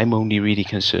I'm only really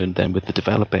concerned then with the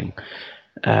developing,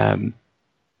 and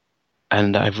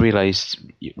I've realised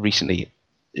recently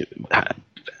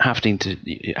having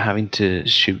to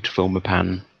shoot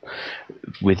Fomapan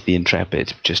with the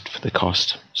Intrepid just for the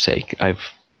cost sake. I've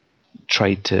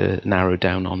tried to narrow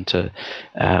down onto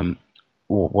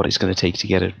what it's going to take to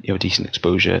get a decent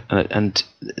exposure, and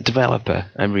developer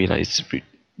I'm realizing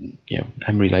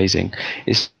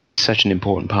is such an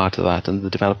important part of that, and the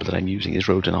developer that I'm using is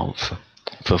Rodinal for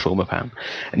Fomapan,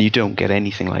 and you don't get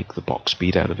anything like the box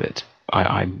speed out of it.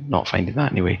 I'm not finding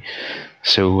that anyway,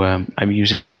 so I'm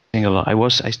using a lot.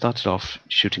 I started off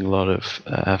shooting a lot of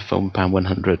Fomapan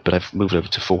 100, but I've moved over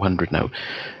to 400 now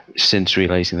since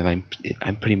realizing that I'm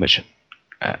pretty much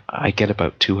I get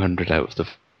about 200 out of the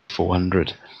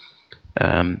 400.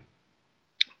 I've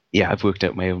worked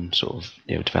out my own sort of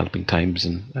developing times,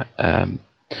 and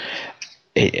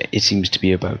it seems to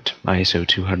be about ISO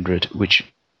 200, which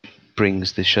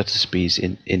brings the shutter speeds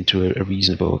into a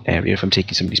reasonable area if I'm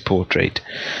taking somebody's portrait.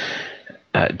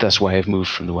 That's why I've moved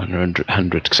from the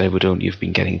 100, because I would only have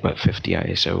been getting about 50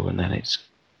 ISO, and then it's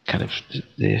kind of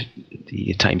the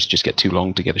times just get too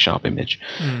long to get a sharp image.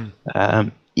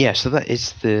 So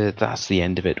that's the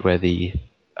end of it, where there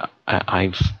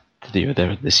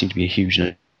seem to be a huge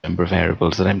number of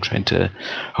variables that I'm trying to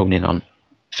hone in on.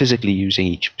 Physically using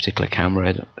each particular camera,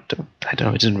 I don't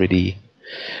know. It doesn't really.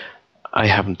 I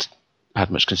haven't had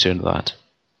much concern with that,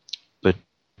 but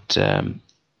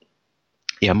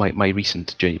my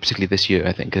recent journey, particularly this year,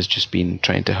 I think, has just been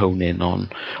trying to hone in on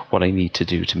what I need to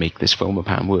do to make this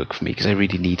Fomapan work for me, because I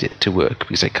really need it to work,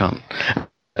 because I can't.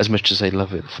 As much as I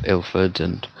love Ilford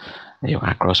and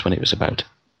Acros when it was about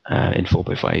in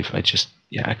 4x5,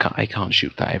 I can't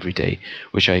shoot that every day.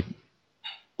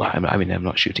 I'm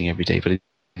not shooting every day, but I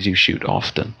do shoot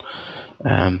often.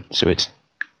 So it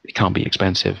can't be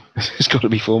expensive. It's got to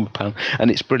be Fomapan,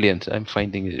 and it's brilliant. I'm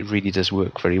finding it really does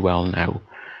work very well now.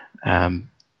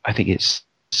 I think it's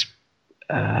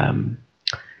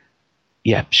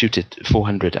shoot it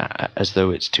 400 as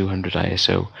though it's 200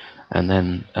 ISO, and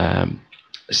then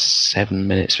 7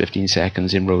 minutes 15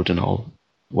 seconds in Rodinal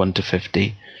 1 to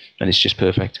 50, and it's just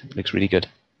perfect. It looks really good.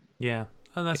 Yeah,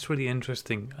 oh, that's really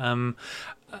interesting.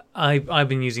 I've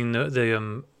been using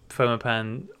the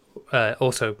Fomapan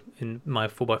also in my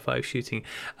 4x5 shooting,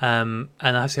 and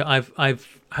I've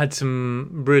had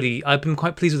some really. I've been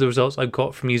quite pleased with the results I've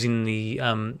got from using the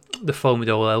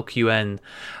Fomadol LQN,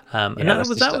 and that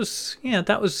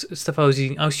was stuff I was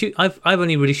using. I've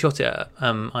only really shot it at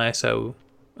ISO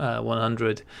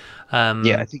 100.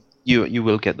 I think you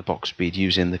will get the box speed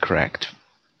using the correct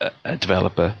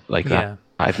developer like that. Yeah.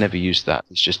 I've never used that.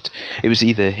 It was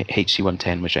either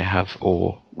HC110, which I have,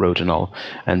 or Rodinal,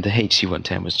 and the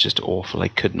HC110 was just awful. I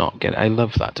could not get it. I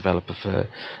love that developer for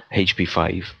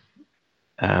HP5,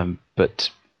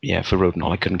 but for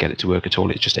Rodinal I couldn't get it to work at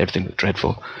all. It's just everything looked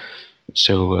dreadful.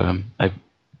 So I've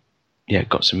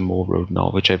got some more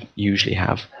Rodinal, which I usually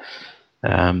have,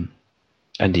 and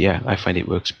I find it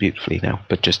works beautifully now,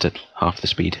 but just at half the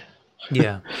speed.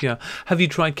 Yeah, yeah. Have you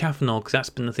tried Caffeinol? Because that's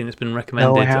been the thing that's been No, I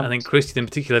recommended. I think haven't. Christian in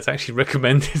particular has actually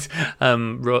recommended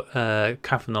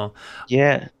Caffeinol.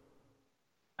 Yeah,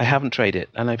 I haven't tried it,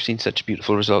 and I've seen such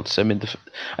beautiful results. I mean,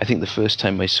 I think the first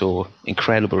time I saw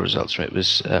incredible results from it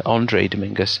was Andre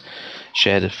Dominguez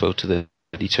shared a photo that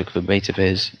he took of a mate of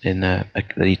his that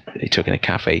he took in a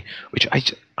cafe, which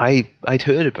I'd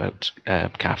heard about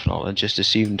Caffeinol and just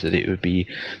assumed that it would be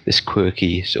this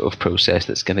quirky sort of process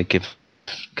that's going to give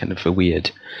kind of a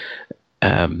weird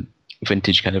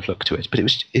vintage kind of look to it, but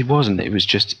it wasn't. It was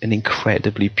just an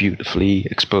incredibly beautifully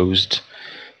exposed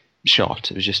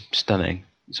shot. It was just stunning.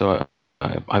 So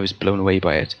I was blown away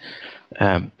by it.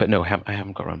 But no, I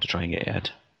haven't got around to trying it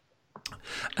yet.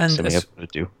 And Something I've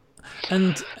got to do.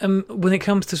 and when it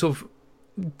comes to sort of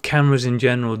cameras in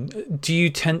general, do you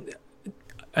tend?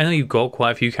 I know you've got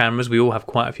quite a few cameras. We all have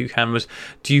quite a few cameras.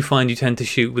 Do you find you tend to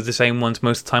shoot with the same ones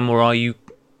most of the time, or are you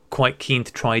quite keen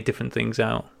to try different things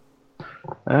out?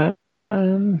 Uh,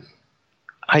 um,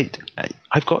 I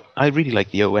really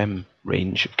like the OM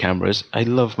range of cameras. I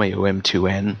love my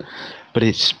OM2N, but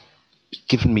it's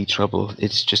given me trouble.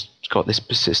 It's just got this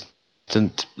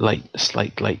persistent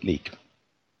slight light leak,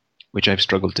 which I've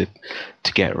struggled to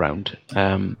get around.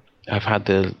 I've had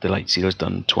the light seals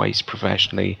done twice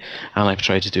professionally, and I've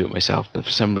tried to do it myself, but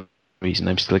for some reason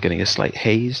I'm still getting a slight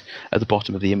haze at the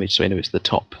bottom of the image, so I know it's the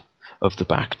top of the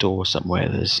back door somewhere.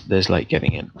 There's light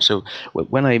getting in. So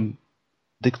when I'm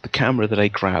the camera that I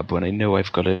grab when I know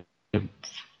I've got to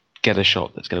get a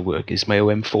shot that's going to work is my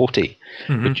OM40,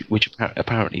 which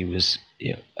apparently was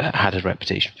had a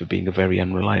reputation for being a very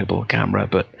unreliable camera,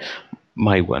 but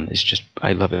my one is just,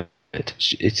 I love it.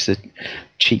 It's a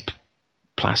cheap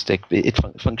plastic. It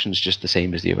functions just the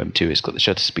same as the OM2. It's got the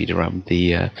shutter speed around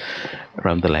the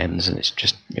lens, and it's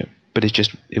just but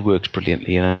it works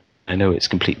brilliantly, and I know it's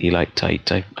completely light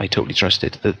tight. I totally trust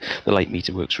it. The light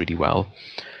meter works really well.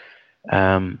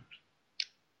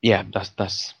 Yeah, that's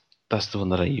the one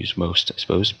that I use most, I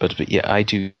suppose. But yeah, I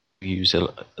do use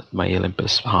my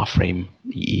Olympus half frame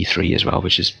E3 as well,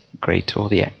 which is great, or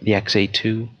the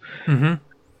XA2.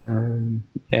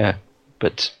 Yeah,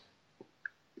 but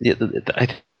yeah, I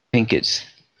think it's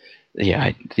the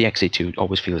XA2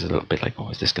 always feels a little bit like, oh,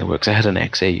 is this going to work? 'Cause I had an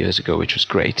XA years ago, which was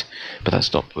great, but that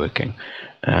stopped working.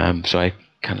 So I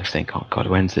kind of think, oh God,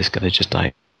 when's this going to just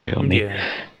die on me?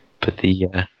 Yeah. But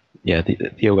the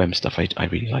OM stuff I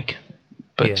really like.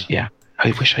 But yeah,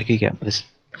 I wish I could get this.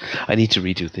 I need to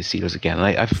redo the seals again.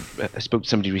 I spoke to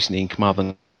somebody recently in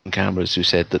Carmarthen Cameras who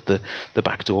said that the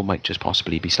back door might just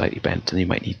possibly be slightly bent, and you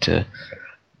might need to,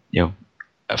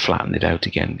 flatten it out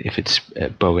again if it's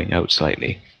bowing out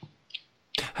slightly.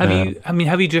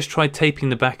 Have you just tried taping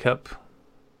the back up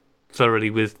thoroughly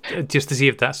with just to see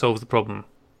if that solves the problem?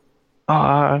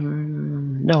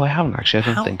 No, I haven't actually.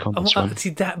 I don't think on this one. See,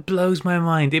 that blows my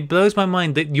mind. It blows my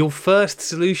mind that your first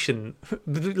solution,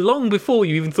 long before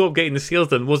you even thought of getting the seals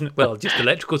done, wasn't, well, just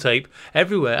electrical tape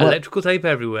everywhere. Well, electrical tape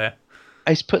everywhere.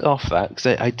 I was put off that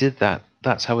because I did that.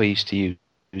 That's how I used to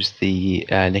use the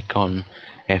Nikon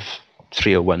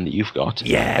F301 that you've got.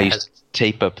 Yeah. I used to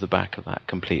tape up the back of that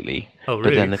completely. Oh, really?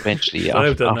 But then eventually,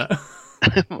 I've done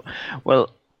that.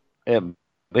 Well,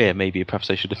 yeah, maybe perhaps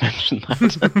I should have mentioned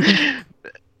that.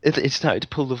 It started to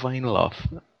pull the vinyl off,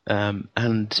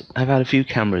 and I've had a few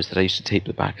cameras that I used to tape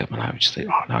the back up, and I would just think,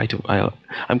 oh no, I don't.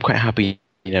 I'm quite happy,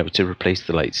 to replace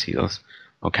the light seals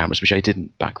on cameras, which I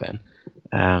didn't back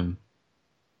then.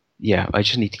 Yeah, I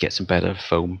just need to get some better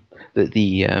foam.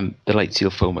 The light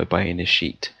seal foam I buy in a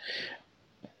sheet.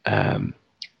 I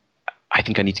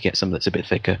think I need to get some that's a bit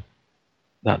thicker.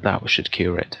 That should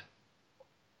cure it.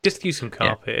 Just use some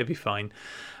carpet; it'd be fine.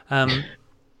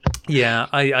 Yeah,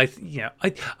 I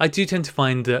do tend to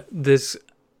find that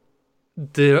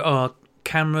there are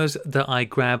cameras that I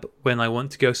grab when I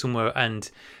want to go somewhere and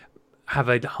have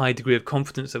a high degree of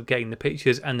confidence of getting the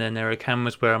pictures, and then there are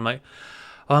cameras where I'm like,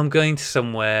 oh, I'm going to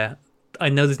somewhere, I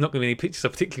know there's not going to be any pictures I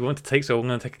particularly want to take, so I'm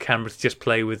going to take a camera to just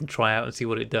play with and try out and see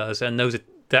what it does. And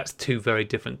that's two very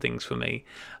different things for me.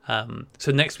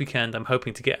 So next weekend I'm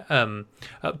hoping to get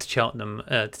up to Cheltenham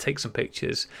to take some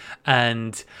pictures,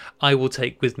 and I will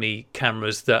take with me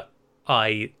cameras that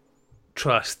I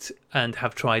trust and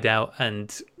have tried out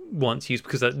and want to use,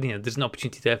 because there's an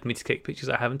opportunity there for me to take pictures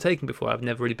I haven't taken before. I've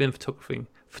never really been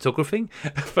photographing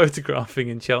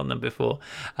in Cheltenham before.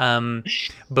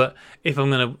 But if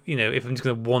I'm gonna, if I'm just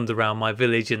gonna wander around my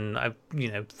village and I'm,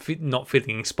 not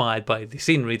feeling inspired by the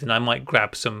scenery, then I might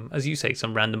grab some, as you say,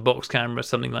 some random box camera,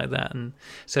 something like that. And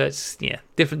so it's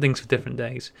different things for different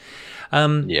days.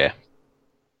 Yeah.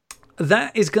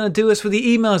 that is going to do us for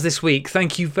the emails this week.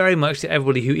 Thank you very much to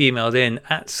everybody who emailed in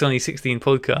at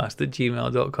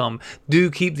sunny16podcast@gmail.com.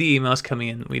 Do keep the emails coming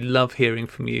in. We love hearing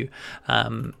from you. I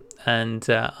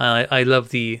love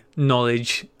the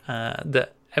knowledge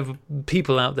that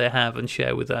people out there have and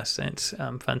share with us. It's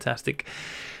fantastic.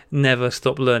 Never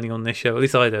stop learning on this show. At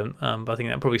least I don't. But I think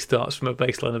that probably starts from a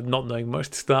baseline of not knowing much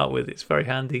to start with. It's very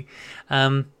handy.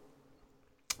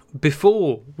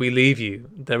 Before we leave you,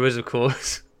 there is, of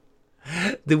course,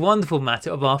 the wonderful matter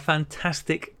of our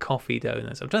fantastic coffee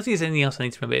donors. I'm trying to think if there's anything else I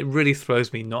need to remember. It really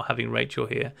throws me not having Rachel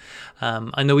here.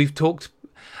 I know we've talked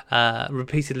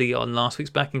repeatedly on last week's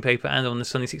backing paper and on the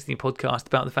Sunny 16 podcast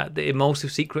about the fact that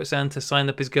Emulsive Secret Santa sign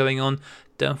up is going on.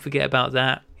 Don't forget about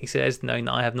that. He says, no,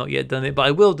 I have not yet done it, but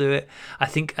I will do it. I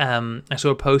think I saw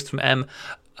a post from M.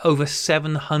 Over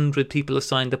 700 people have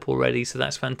signed up already, so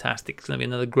that's fantastic. It's going to be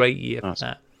another great year for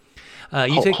that.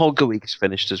 Holger Week's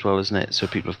finished as well, isn't it? So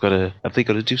people have they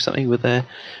got to do something with their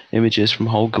images from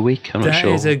Holger Week? I'm not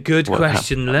sure. That is a good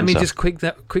question. Let me just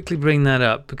quickly bring that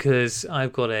up because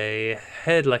I've got a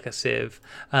head like a sieve.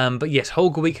 But yes,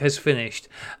 Holger Week has finished.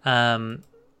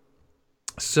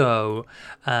 So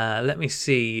let me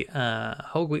see.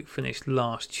 Holger Week finished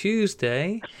last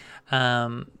Tuesday.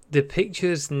 The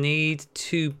pictures need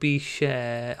to be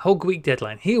shared. Holger Week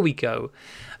deadline. Here we go.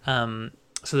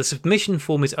 So the submission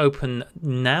form is open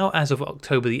now as of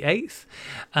October the 8th.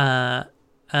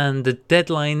 And the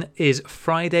deadline is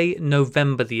Friday,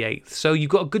 November the 8th. So you've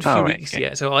got a good few weeks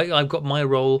yet. So I've got my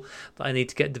role that I need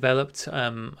to get developed.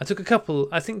 I took a couple,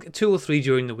 I think 2 or 3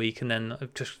 during the week, and then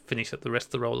I've just finished up the rest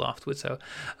of the role afterwards. So,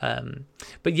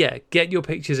 but yeah, get your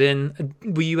pictures in.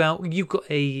 Were you out? You've got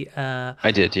a I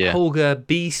did, yeah. Holger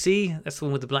BC. That's the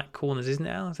one with the black corners, isn't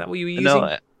it, Al? Is that what you were using?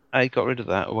 No, I got rid of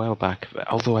that a while back,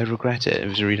 although I regret it. It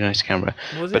was a really nice camera.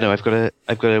 Was it? But no, I've got a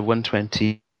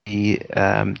 120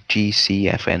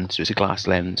 GCFN, so it's a glass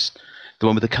lens, the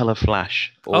one with the color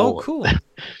flash. Cool.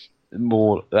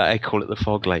 More, I call it the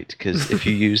fog light, because if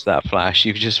you use that flash,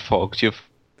 you've just fogged your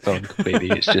phone completely.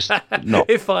 It's just not.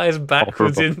 It fires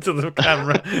backwards into the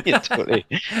camera. Yeah, totally.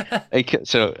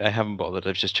 So I haven't bothered.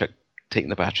 I've just taken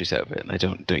the batteries out of it, and I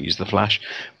don't use the flash,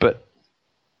 but.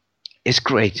 It's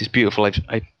great. It's beautiful.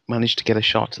 I managed to get a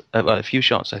few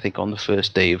shots, I think, on the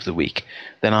first day of the week.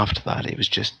 Then after that, it was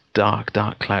just dark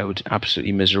cloud,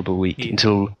 absolutely miserable week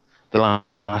until the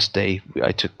last day.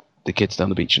 I took the kids down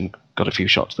the beach and got a few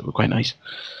shots that were quite nice.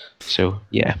 So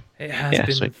yeah, it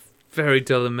has been very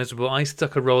dull and miserable. I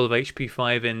stuck a roll of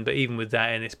HP5 in, but even with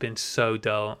that in, it's been so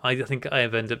dull. I think I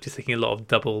have ended up just taking a lot of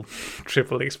double,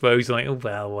 triple exposure. Like, oh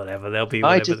well, whatever. They'll be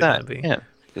whatever they're going to be. Yeah.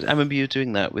 Because I remember you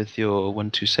doing that with your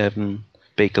 127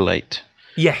 Bakelite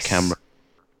camera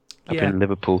up in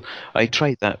Liverpool. I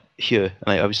tried that here,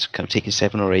 and I was kind of taking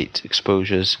 7 or 8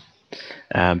 exposures,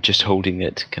 just holding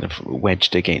it kind of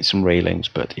wedged against some railings.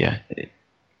 But yeah, it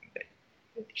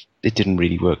didn't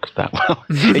really work that well.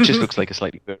 It just looks like a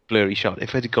slightly blurry shot.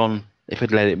 If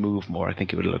I'd let it move more, I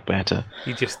think it would have looked better.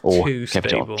 You're just or too kept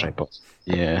stable. It on tripod.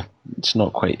 Yeah, it's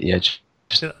not quite the edge.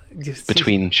 Just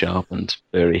between sharp and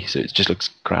blurry, so it just looks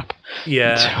crap.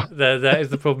 Yeah, that is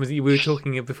the problem. We were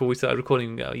talking before we started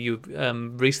recording. You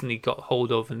recently got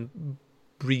hold of and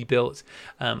rebuilt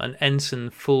an Ensign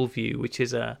Full View, which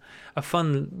is a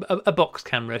fun box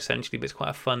camera essentially, but it's quite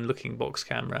a fun looking box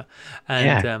camera.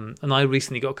 And and I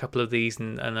recently got a couple of these,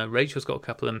 and Rachel's got a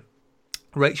couple of them.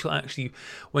 Rachel actually,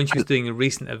 when she was doing a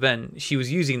recent event, she was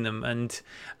using them, and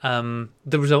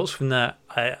the results from that,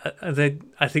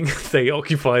 I think they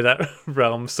occupy that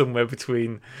realm somewhere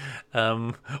between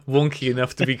wonky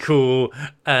enough to be cool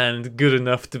and good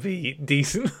enough to be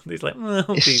decent. It's like,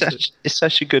 it's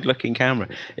such a good looking camera.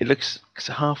 It looks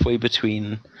halfway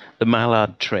between the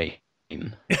Mallard train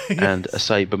and a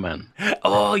Cyberman.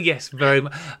 Oh yes, very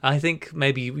much. I think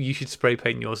maybe you should spray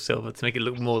paint yours silver to make it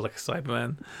look more like a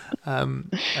Cyberman,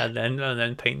 and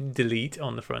then paint delete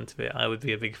on the front of it. I would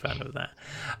be a big fan of that.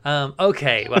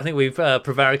 Okay, well, I think we've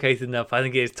prevaricated enough. I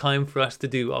think it is time for us to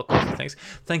do our coffee thanks.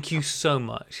 Thank you so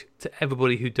much to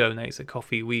everybody who donates a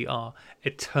coffee. We are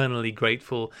eternally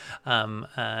grateful,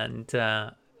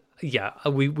 yeah,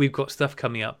 we've got stuff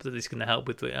coming up that is going to help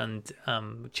with it, and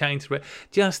chatting to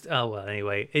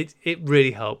anyway, it really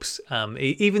helps.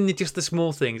 Even just the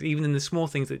small things, even in the small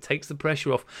things, it takes the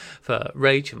pressure off for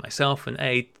Rach and myself and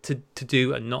A to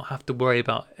do and not have to worry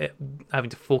about it,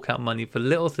 having to fork out money for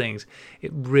little things.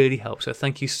 It really helps. So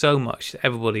thank you so much to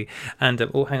everybody. And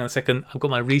hang on a second, I've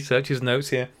got my researcher's notes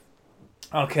here.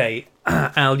 Okay,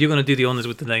 Al, you're going to do the honours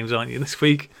with the names, aren't you, this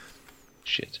week?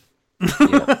 Shit.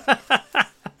 Yeah.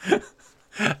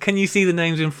 Can you see the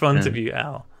names in front of you,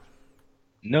 Al?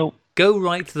 No. Go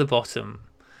right to the bottom.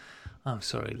 I'm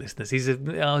sorry, listeners. He's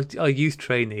our youth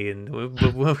trainee, and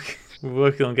we're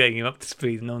working on getting him up to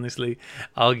speed. And honestly,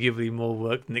 arguably more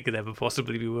work than it could ever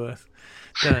possibly be worth.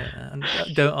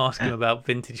 Don't ask him about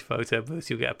vintage photo booths.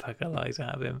 You'll get a pack of lies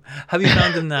out of him. Have you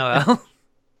found them now, Al?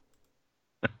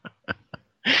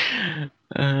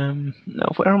 No,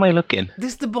 where am I looking?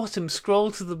 This is the bottom. Scroll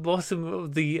to the bottom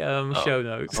of the show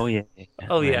notes. Oh yeah.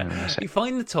 Oh yeah. You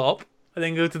find the top, and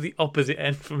then go to the opposite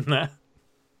end from there.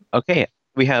 Okay,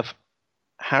 we have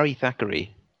Harry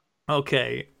Thackeray.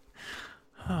 Okay.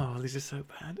 Oh, this is so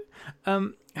bad.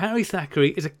 Harry Thackeray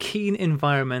is a keen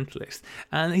environmentalist,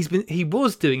 and he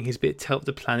was doing his bit to help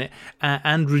the planet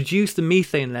and reduce the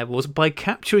methane levels by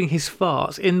capturing his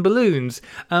farts in balloons.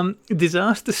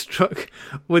 Disaster struck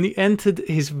when he entered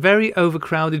his very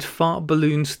overcrowded fart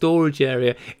balloon storage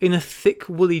area in a thick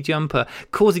woolly jumper,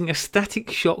 causing a static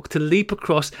shock to leap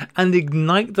across and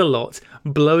ignite the lot,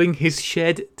 blowing his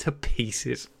shed to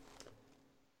pieces.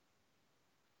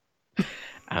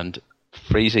 And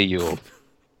Fraser Yule.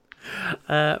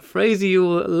 Fraser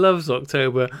Yule loves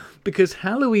October because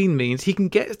Halloween means he can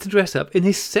get to dress up in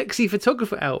his sexy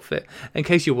photographer outfit. In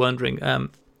case you're wondering,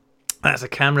 that's a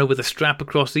camera with a strap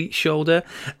across each shoulder,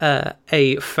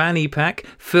 a fanny pack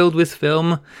filled with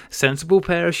film, sensible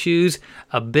pair of shoes,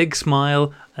 a big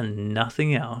smile, and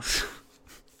nothing else.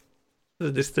 It's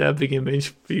a disturbing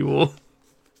image for you all.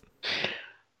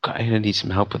 God, I'm gonna need some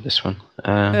help with this one.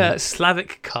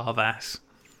 Slavic carve-ass.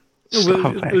 Slavic.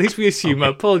 Well, at least we assume. Okay.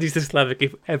 Apologies to Slavic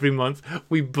if every month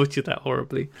we butcher that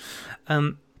horribly.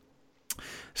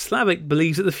 Slavic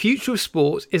believes that the future of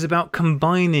sports is about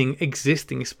combining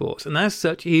existing sports, and as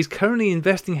such, he is currently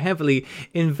investing heavily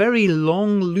in very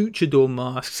long luchador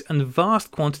masks and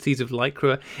vast quantities of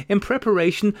lycra in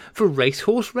preparation for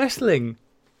racehorse wrestling.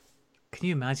 Can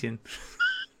you imagine?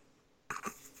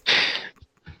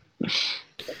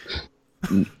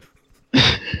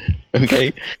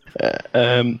 Okay.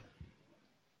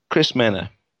 Chris Mena.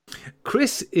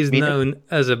 Chris is known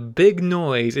as a big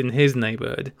noise in his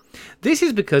neighbourhood. This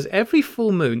is because every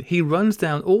full moon he runs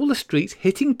down all the streets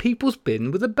hitting people's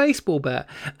bin with a baseball bat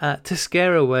to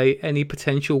scare away any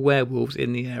potential werewolves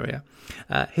in the area.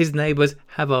 His neighbours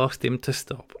have asked him to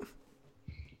stop.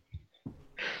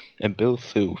 And Bill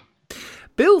Thu.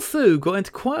 Bill Thu got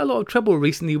into quite a lot of trouble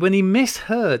recently when he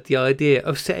misheard the idea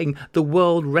of setting the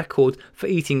world record for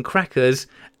eating crackers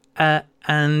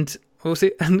and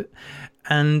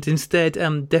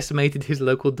instead decimated his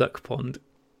local duck pond.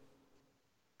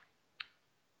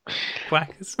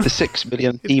 Quackers. The 6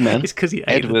 million He-Man. It's because he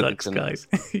ate the ducks, guys.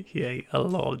 He ate a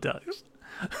lot of ducks.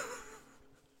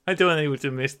 I don't want anyone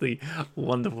to miss the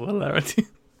wonderful hilarity.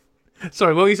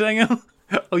 Sorry, what were you saying, Al?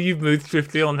 Oh, you've moved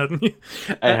swiftly on, hadn't you?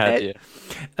 I had,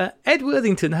 yeah. Ed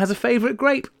Worthington has a favourite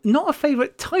grape. Not a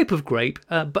favourite type of grape,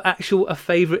 but a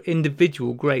favourite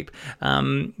individual grape.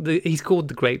 He's called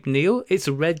the Grape Neil. It's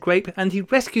a red grape, and he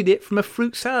rescued it from a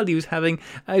fruit salad he was having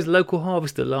at his local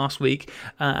harvester last week,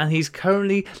 and he's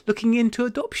currently looking into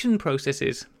adoption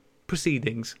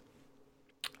proceedings.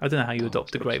 I don't know how you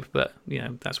adopt a grape, but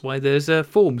that's why there's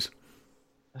forms.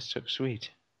 That's so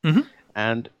sweet. Mm-hmm.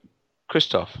 And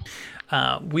Christoph.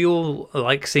 We all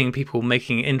like seeing people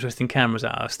making interesting cameras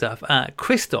out of stuff.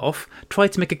 Christoph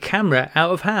tried to make a camera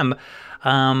out of ham,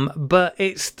 but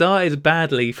it started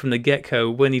badly from the get-go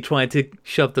when he tried to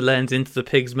shove the lens into the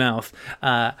pig's mouth,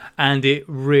 and it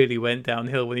really went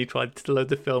downhill when he tried to load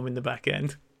the film in the back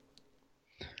end.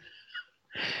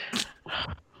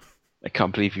 I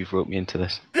can't believe you've roped me into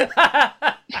this.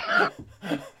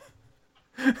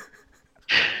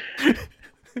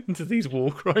 Into these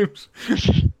war crimes.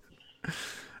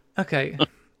 Okay.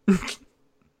 I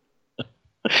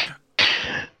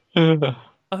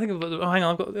think hang on,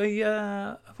 I've got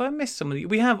have I missed somebody?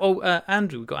 We have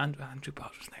Andrew. We've got Andrew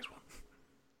Bartram's next one.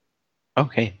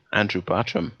 Okay, Andrew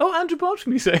Bartram. Oh, Andrew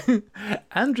Bartram, you say?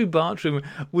 Andrew Bartram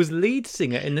was lead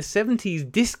singer in the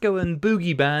 70s disco and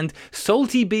boogie band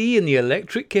Salty B and the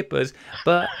Electric Kippers,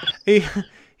 but he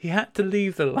had to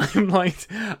leave the limelight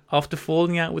after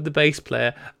falling out with the bass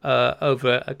player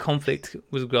over a conflict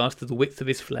with regards to the width of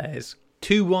his flares.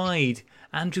 Too wide.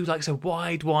 Andrew likes a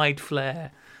wide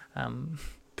flare.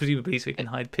 Presumably so he can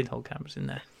hide pinhole cameras in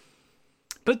there.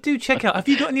 But do check out, have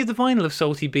you got any of the vinyl of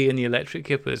Salty B and the Electric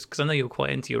Kippers? Because I know you're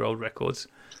quite into your old records.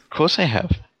 Of course I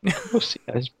have. Of course,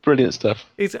 it's brilliant stuff.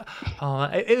 It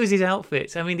was his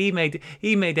outfits. I mean, he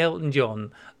made Elton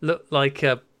John look like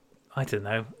a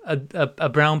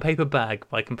brown paper bag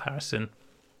by comparison.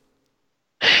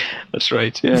 That's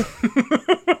right, yeah.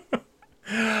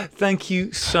 Thank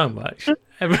you so much,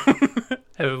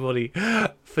 everybody,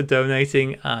 for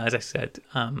donating. As I said,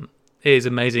 it is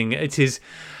amazing. It is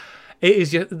It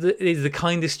is it is the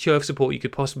kindest show of support you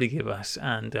could possibly give us,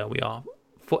 and we are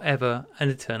forever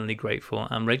and eternally grateful.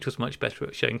 And Rachel's much better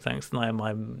at showing thanks than I am.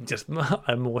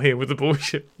 I'm more here with the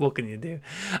bullshit. What can you do?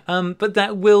 But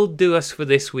that will do us for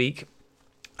this week.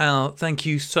 Thank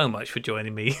you so much for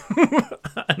joining me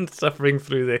and suffering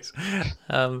through this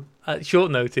at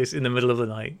short notice in the middle of the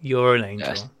night. You're an angel.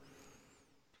 Yes.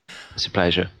 It's a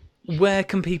pleasure. Where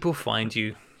can people find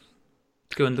you?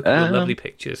 Go and look at your lovely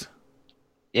pictures.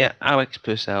 Yeah, Alex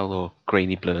Purcell or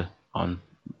Grainy Blur on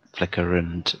Flickr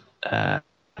and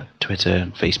Twitter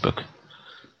and Facebook.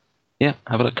 Yeah,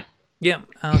 have a look. Yeah,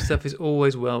 our stuff is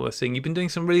always well worth seeing. You've been doing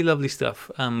some really lovely stuff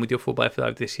with your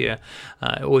 4x5 this year.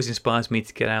 It always inspires me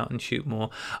to get out and shoot more.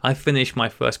 I finished my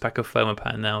first pack of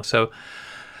Fomapan now, so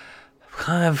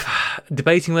kind of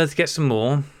debating whether to get some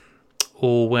more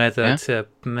or whether to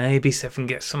maybe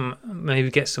get some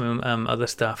other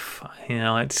stuff. You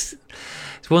know, it's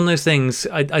one of those things.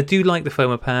 I do like the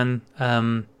Fomapan.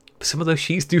 Some of those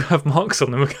sheets do have marks on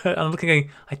them. I'm looking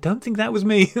going, I don't think that was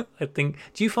me. I think,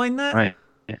 do you find that? Right.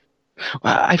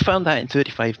 Well, I found that in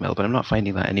 35mm, but I'm not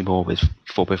finding that anymore with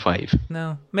 4x5.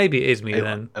 No, maybe it is me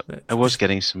then. I was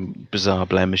getting some bizarre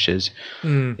blemishes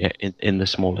in the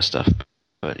smaller stuff,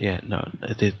 but no,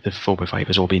 the 4x5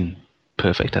 has all been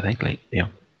perfect, I think.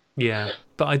 Yeah,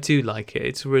 but I do like it.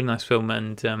 It's a really nice film,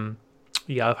 and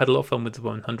I've had a lot of fun with the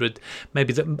 100.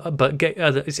 Maybe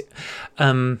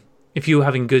if you were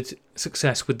having good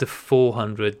success with the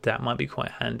 400, that might be quite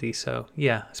handy. So,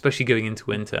 yeah, especially going into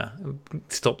winter,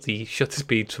 stop the shutter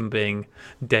speeds from being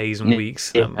days and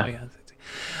weeks. Yeah.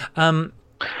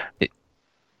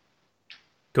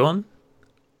 Go on.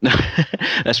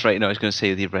 That's right. No, I was going to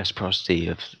say the reciprocity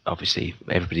of, obviously,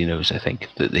 everybody knows, I think,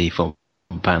 that the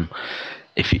Fomapan,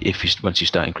 if you once you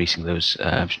start increasing those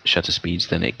shutter speeds,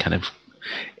 then it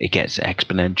gets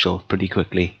exponential pretty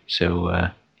quickly. So,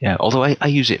 yeah, although I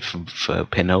use it for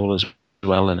pinhole as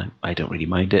well, and I don't really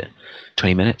mind it.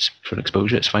 20 minutes for an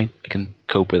exposure, it's fine. I can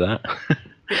cope with that.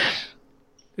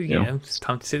 It's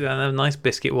time to sit down and have a nice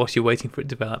biscuit whilst you're waiting for it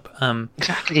to develop.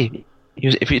 Exactly.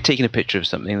 If you're taking a picture of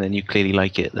something, then you clearly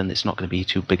like it, then it's not going to be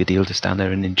too big a deal to stand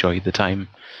there and enjoy the time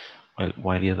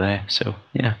while you're there. So,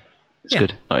 yeah, it's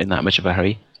good. Not in that much of a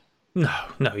hurry. No,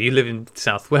 you live in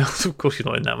South Wales. Of course you're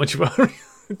not in that much of a hurry.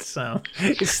 So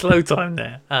it's slow time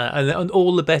there, and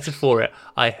all the better for it,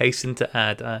 I hasten to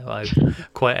add. I'm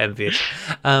quite envious.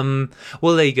 Well,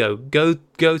 there you go. Go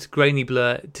to Grainy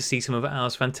Blur to see some of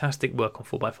ours fantastic work on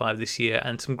 4x5 this year,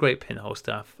 and some great pinhole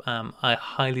stuff. I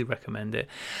highly recommend it.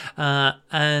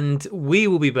 And we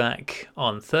will be back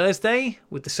on Thursday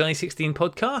with the Sunny 16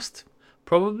 podcast,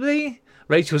 probably.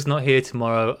 Rachel's not here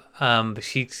tomorrow, but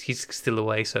she's still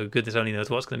away, so goodness only knows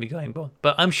what's going to be going on.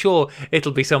 But I'm sure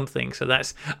it'll be something, so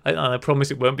I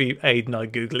promise it won't be Aid and I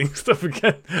Googling stuff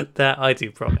again. That I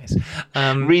do promise.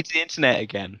 Read the internet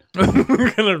again.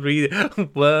 We're going to read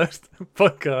it. Worst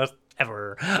podcast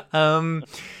ever.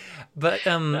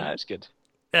 That's good.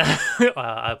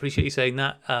 I appreciate you saying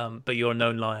that, but you're a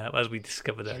known liar, as we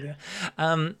discovered earlier.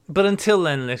 But until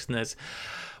then, listeners,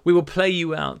 we will play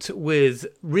you out with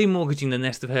Remortgaging the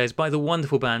Nest of Hairs by the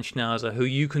wonderful band Schnauzer, who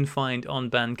you can find on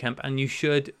Bandcamp, and you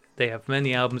should. They have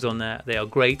many albums on there. They are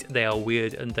great, they are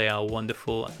weird, and they are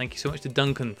wonderful. Thank you so much to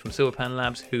Duncan from Silverpan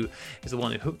Labs, who is the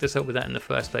one who hooked us up with that in the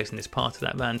first place and is part of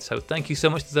that band. So thank you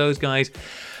so much to those guys.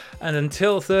 And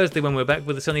until Thursday, when we're back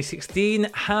with the Sunny 16,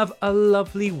 have a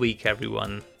lovely week,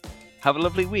 everyone. Have a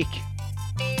lovely week.